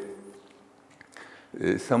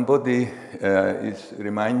somebody is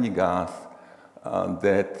reminding us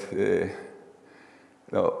that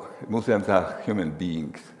Muslims are human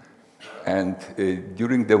beings. And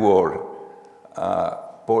during the war,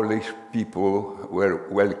 Polish people were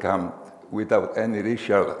welcomed without any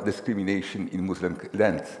racial discrimination in Muslim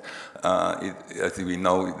lands. As we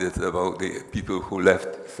know, it is about the people who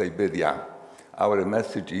left Siberia. Our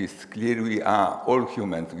message is clear: we are all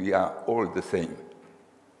humans, we are all the same.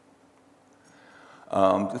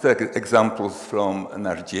 These are examples from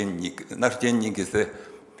Nasz Dziennik. Nasz Dziennik is the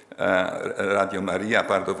Radio Maria,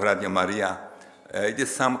 part of Radio Maria. It is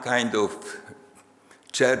some kind of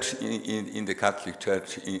church in the Catholic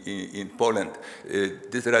Church in Poland.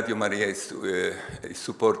 This Radio Maria is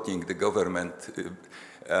supporting the government.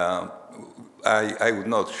 I would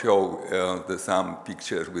not show some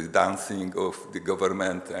pictures with dancing of the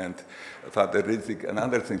government and Father Rydzyk and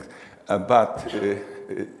other things, but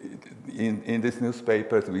in these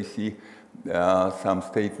newspapers we see some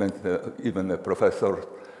statements, even a professor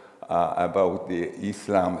about the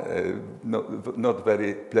Islam, not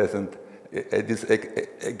very pleasant. It is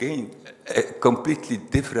again completely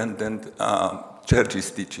different than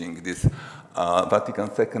Church's teaching, this Vatican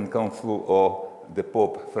II Council or the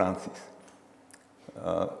Pope Francis.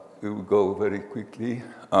 We will go very quickly.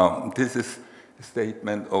 This is a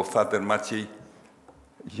statement of Father Maciej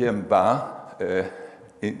Ziemba,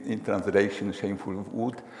 in translation, Shameful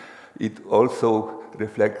Wood. It also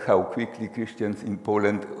reflects how quickly Christians in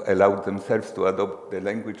Poland allowed themselves to adopt the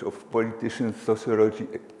language of politicians,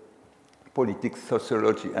 politics,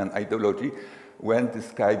 sociology, and ideology when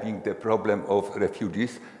describing the problem of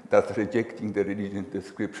refugees, thus rejecting the religious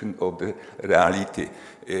description of the reality.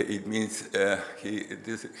 It means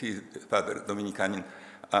Father Dominican,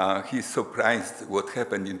 he's surprised what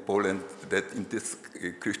happened in Poland, that in this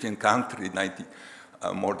Christian country,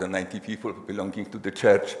 more than 90 people belonging to the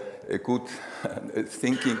church could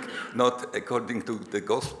thinking not according to the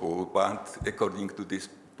gospel, but according to this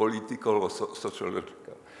political or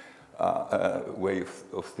sociological way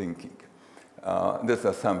of thinking. These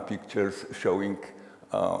are some pictures showing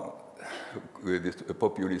these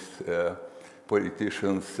populist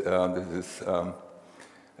politicians. This is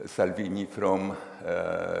Salvini from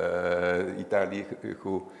Italy,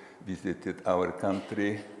 who visited our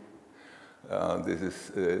country. This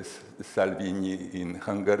is Salvini in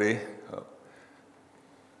Hungary.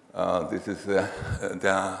 This is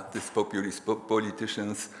these populist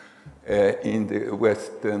politicians in the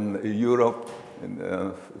Western Europe,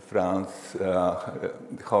 in France,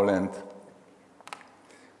 Holland,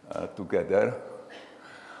 together.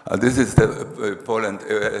 This is the Poland,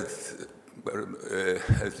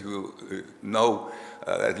 as you know,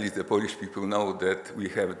 at least the Polish people know, that we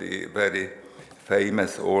have the very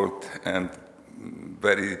famous old and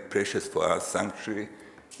very precious for us sanctuary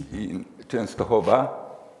in Częstochowa,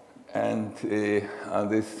 and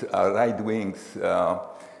these right wings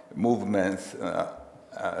movements,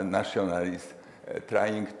 nationalists,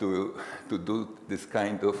 trying to do this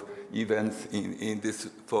kind of events in this,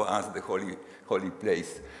 for us, the holy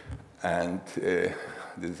place. And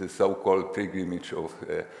this is a so-called pilgrimage of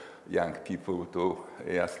young people to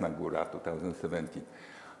Jasna Góra 2017.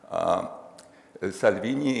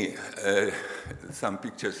 Salvini, some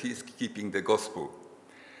pictures, he's keeping the gospel.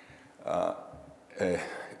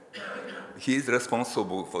 He is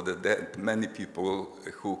responsible for the death many people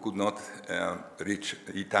who could not reach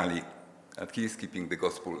Italy, and he is keeping the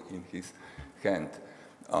gospel in his hand.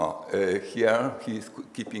 Here he is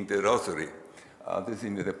keeping the rosary. This is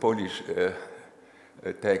in the Polish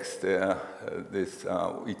text. This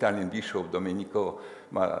Italian bishop Domenico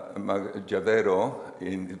Maggiavero,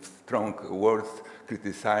 in strong words,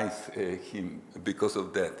 criticized him because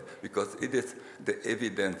of that, because it is the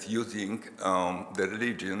evidence using the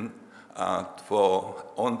religion for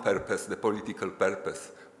own purpose, the political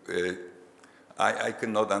purpose. I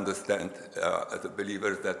cannot understand as a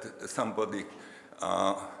believer that somebody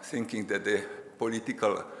thinking that the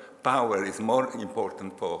political power is more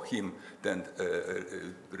important for him than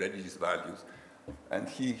religious values. And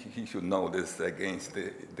he should know this against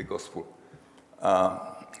the gospel.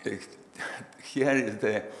 Here is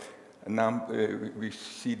the we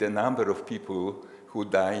see the number of people who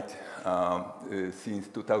died since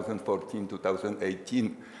 2014,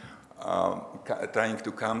 2018, trying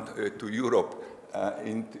to come to Europe.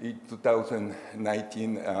 In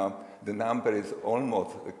 2019, the number is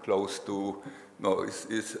almost close to, no,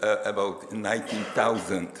 it's about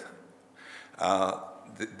 19,000.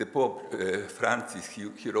 The Pope Francis,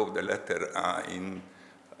 he wrote a letter in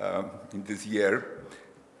this year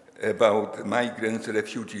about migrants,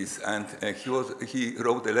 refugees, and he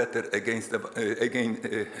wrote a letter against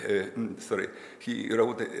he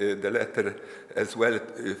wrote the letter as well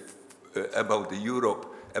about Europe,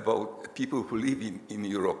 about people who live in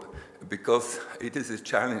Europe, because it is a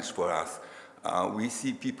challenge for us. we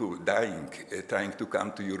see people dying, trying to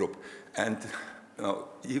come to Europe. And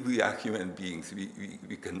if we are human beings,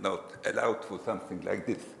 we cannot allow for something like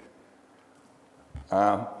this.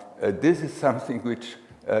 This is something which,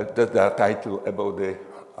 that's the title about the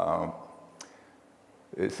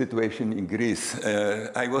situation in Greece.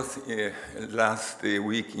 I was last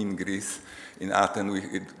week in Greece, in Athens.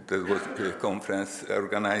 There was a conference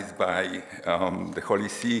organized by the Holy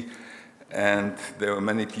See, and there were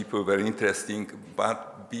many people very interesting.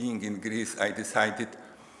 But being in Greece, I decided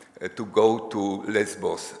to go to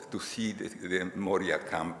Lesbos to see the Moria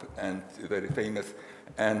camp, and very famous.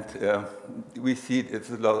 And we see it's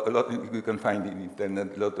a lot, you can find in the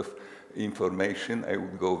internet a lot of information. I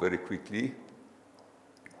would go very quickly.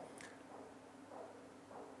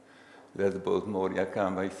 Lesbos, Moria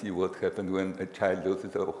camp, I see what happened when a child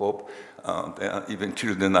loses hope. Even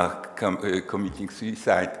children are committing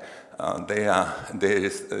suicide. There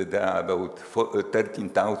are about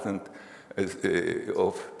 13,000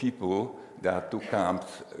 of people. There are 2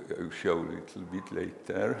 camps. I will show a little bit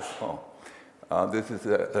later. This is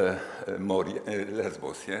Moria,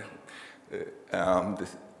 Lesbos, yeah?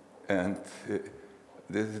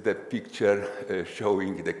 This is the picture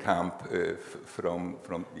showing the camp from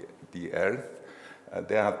the earth.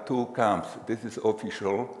 There are 2 camps. This is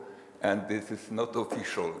official, and this is not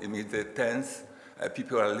official. It means the tents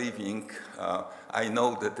people are living. I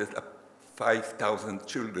know that there's 5,000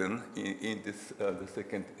 children in this the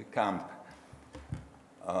second camp.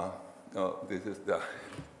 This is the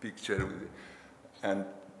picture, and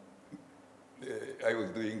I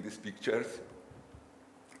was doing these pictures,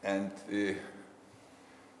 and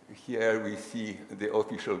here we see the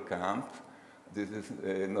official camp. This is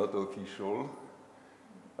not official,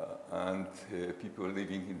 and people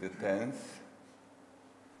living in the tents.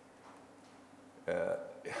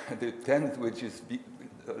 The tent, which is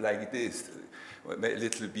like this, a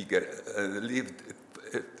little bigger, lived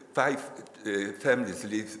 5 families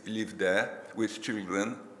live there with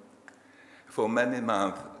children for many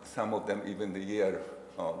months, some of them even a year.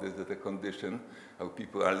 This is the condition how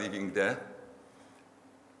people are living there.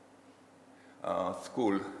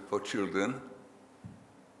 School for children.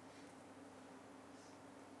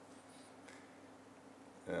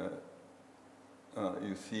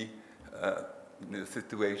 You see the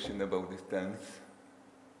situation about these tents.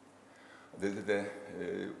 This is the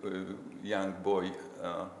young boy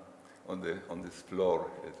on this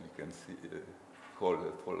floor, as we can see, called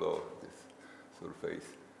the floor, this surface.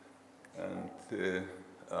 And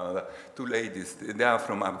 2 ladies, they are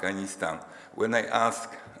from Afghanistan. When I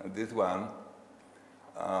asked this one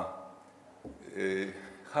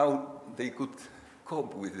how they could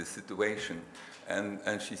cope with the situation,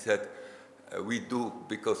 and she said, we do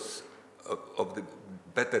because of the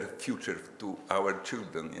better future to our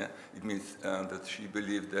children. Yeah? It means that she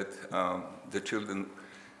believed that the children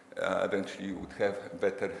eventually would have a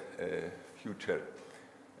better future.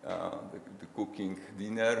 The cooking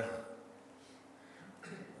dinner,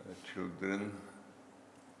 children,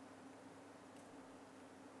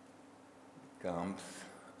 camps,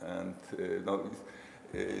 and no,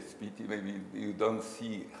 it's pity maybe you don't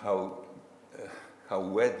see how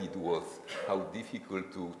wet it was, how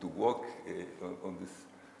difficult to walk on this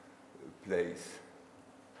place,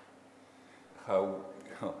 how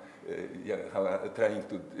trying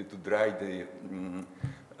to dry the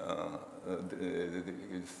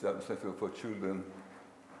stuff for children.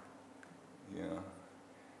 Yeah.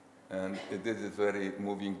 And this is very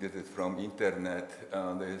moving. This is from internet.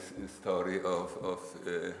 There's a story of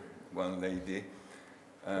one lady,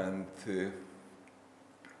 and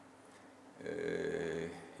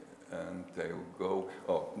I will go.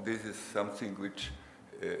 Oh, this is something which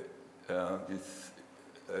is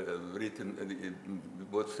written.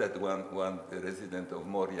 What said one resident of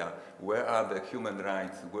Moria? Where are the human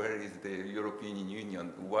rights? Where is the European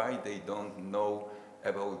Union? Why they don't know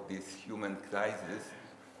about this human crisis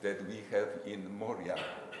that we have in Moria?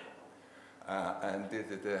 And this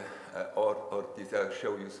is Ortiz. I'll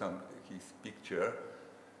show you his picture.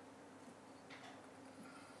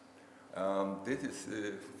 This is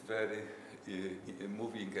very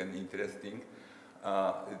moving and interesting.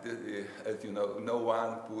 As you know, no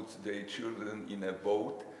one puts their children in a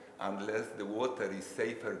boat unless the water is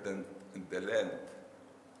safer than the land.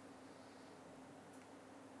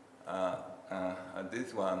 And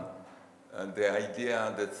this one, the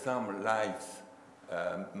idea that some lives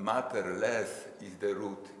matter less is the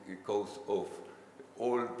root cause of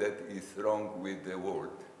all that is wrong with the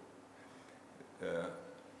world.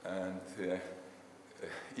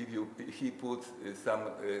 If he puts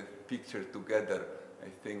some picture together, I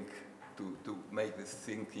think to make this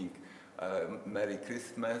thinking Merry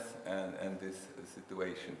Christmas and this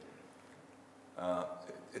situation.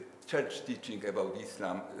 Church teaching about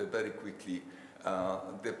Islam very quickly.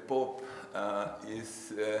 The Pope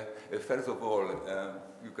is, first of all,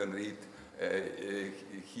 you can read,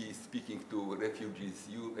 he is speaking to refugees.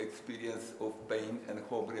 Your experience of pain and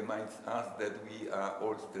hope reminds us that we are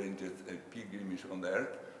all strangers and pilgrims on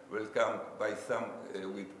earth, welcomed by some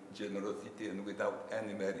with generosity and without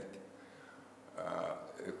any merit.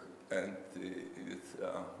 And it's,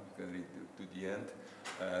 you can read to the end.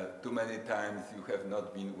 Too many times you have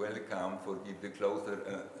not been welcome, forgive the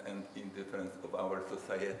closer and indifference of our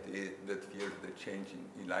society that fears the change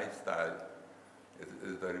in lifestyle.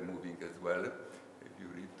 Is very moving as well, if you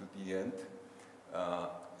read to the end.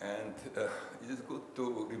 It is good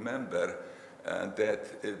to remember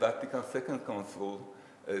that Vatican II Council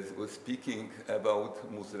was speaking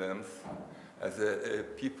about Muslims as a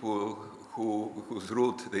people whose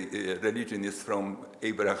root, the religion is from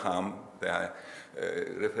Abraham. They are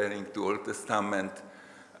referring to Old Testament,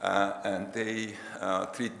 and they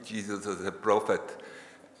treat Jesus as a prophet.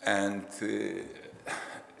 And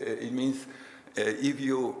it means if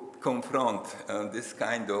you confront this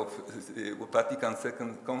kind of Vatican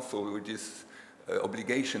II Council, which is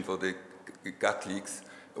obligation for the Catholics,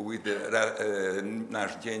 with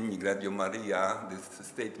Nasz Dziennik, Radio Maria, these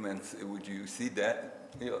statements which you see there,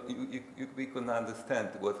 we can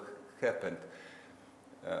understand what happened.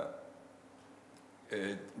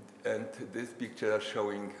 And this picture is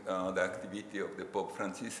showing the activity of the Pope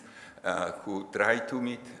Francis, who tried to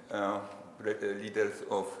meet leaders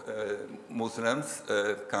of Muslims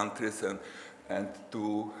countries and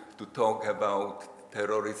to talk about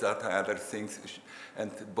terrorism and other things.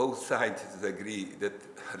 And both sides agree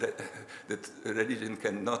that religion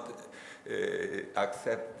cannot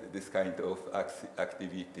accept this kind of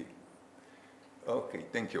activity. Okay,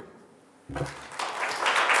 thank you.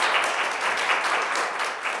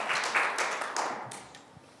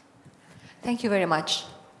 Thank you very much.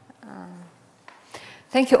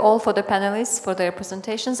 Thank you all for the panelists for their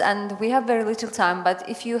presentations, and we have very little time, but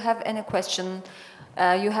if you have any question,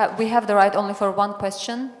 we have the right only for one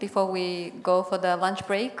question before we go for the lunch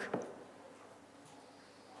break.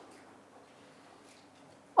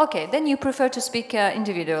 Okay, then you prefer to speak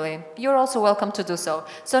individually. You're also welcome to do so.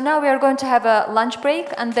 So now we are going to have a lunch break,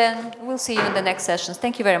 and then we'll see you in the next sessions.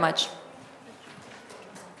 Thank you very much.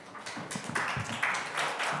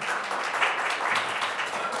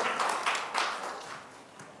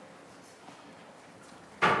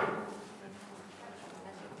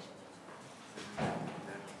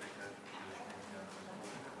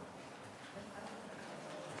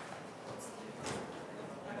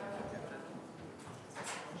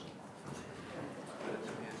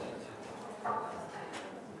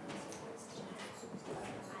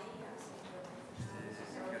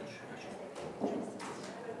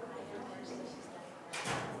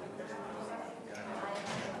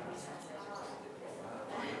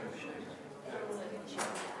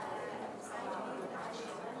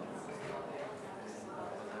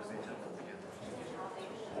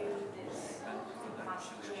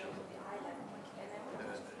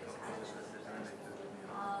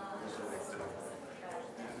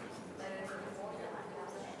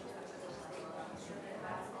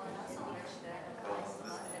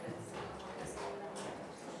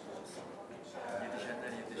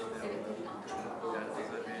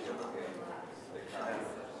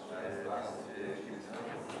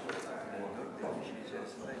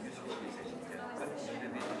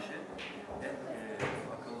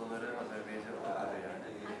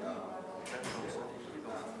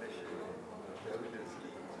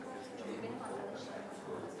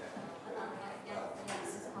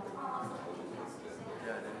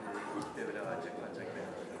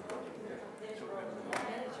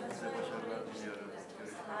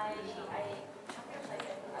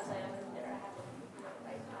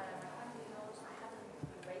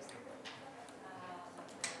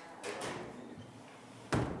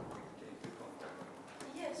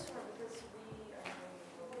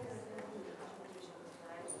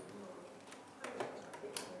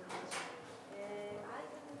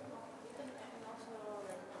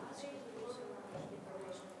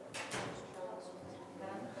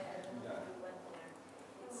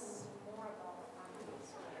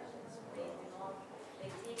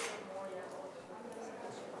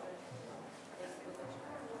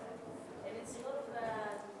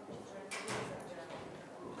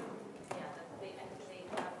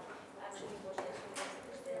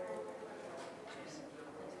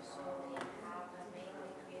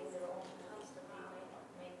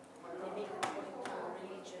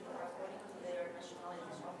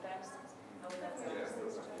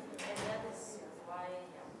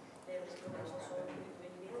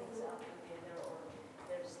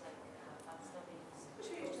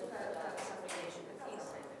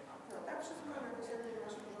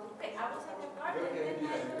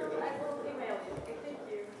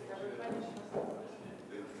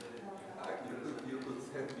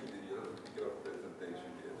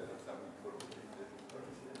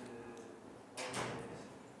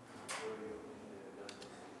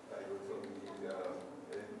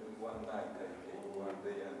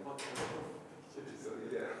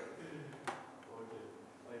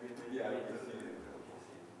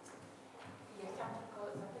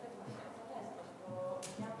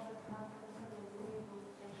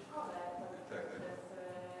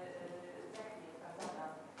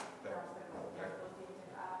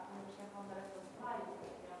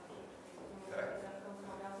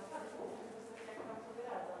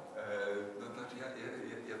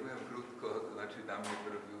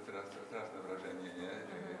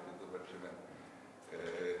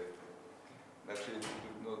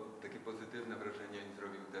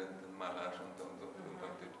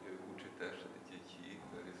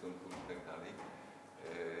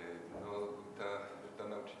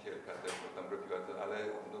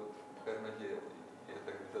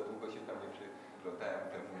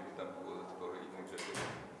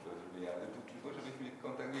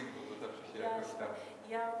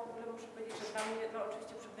 Ja w ogóle muszę powiedzieć, że dla mnie, no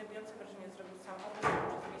oczywiście przygnębiające wrażenie zrobił sam obraz,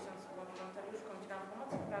 przez miesiąc była wolontariuszką, udzielałam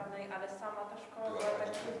pomocy prawnej, ale sama ta szkoła była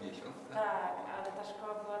takim... miesiąc? Tak, ale ta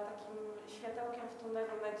szkoła była takim światełkiem w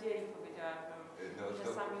tunelu nadziei, powiedziałabym. No, że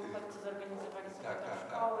sami uchodźcy zorganizowali sobie tam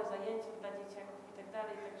szkoły, zajęcia dla dzieciaków i tak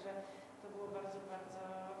dalej, także to było bardzo, bardzo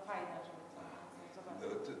fajne, żeby to zobaczyć. No,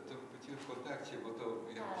 to byliśmy w kontakcie, bo to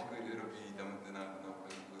jakbyśmy robili tam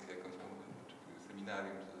jakąś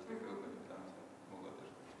seminarium, czy coś takiego, tam mogła też...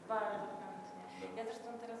 Bardzo chętnie. Ja zresztą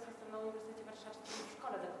teraz jestem na Uniwersytecie Warszawskim w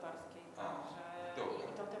szkole doktorskiej, także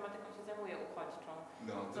i tą tematyką się zajmuję uchodźczą.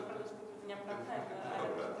 Co prawda z punktu widzenia prawnego,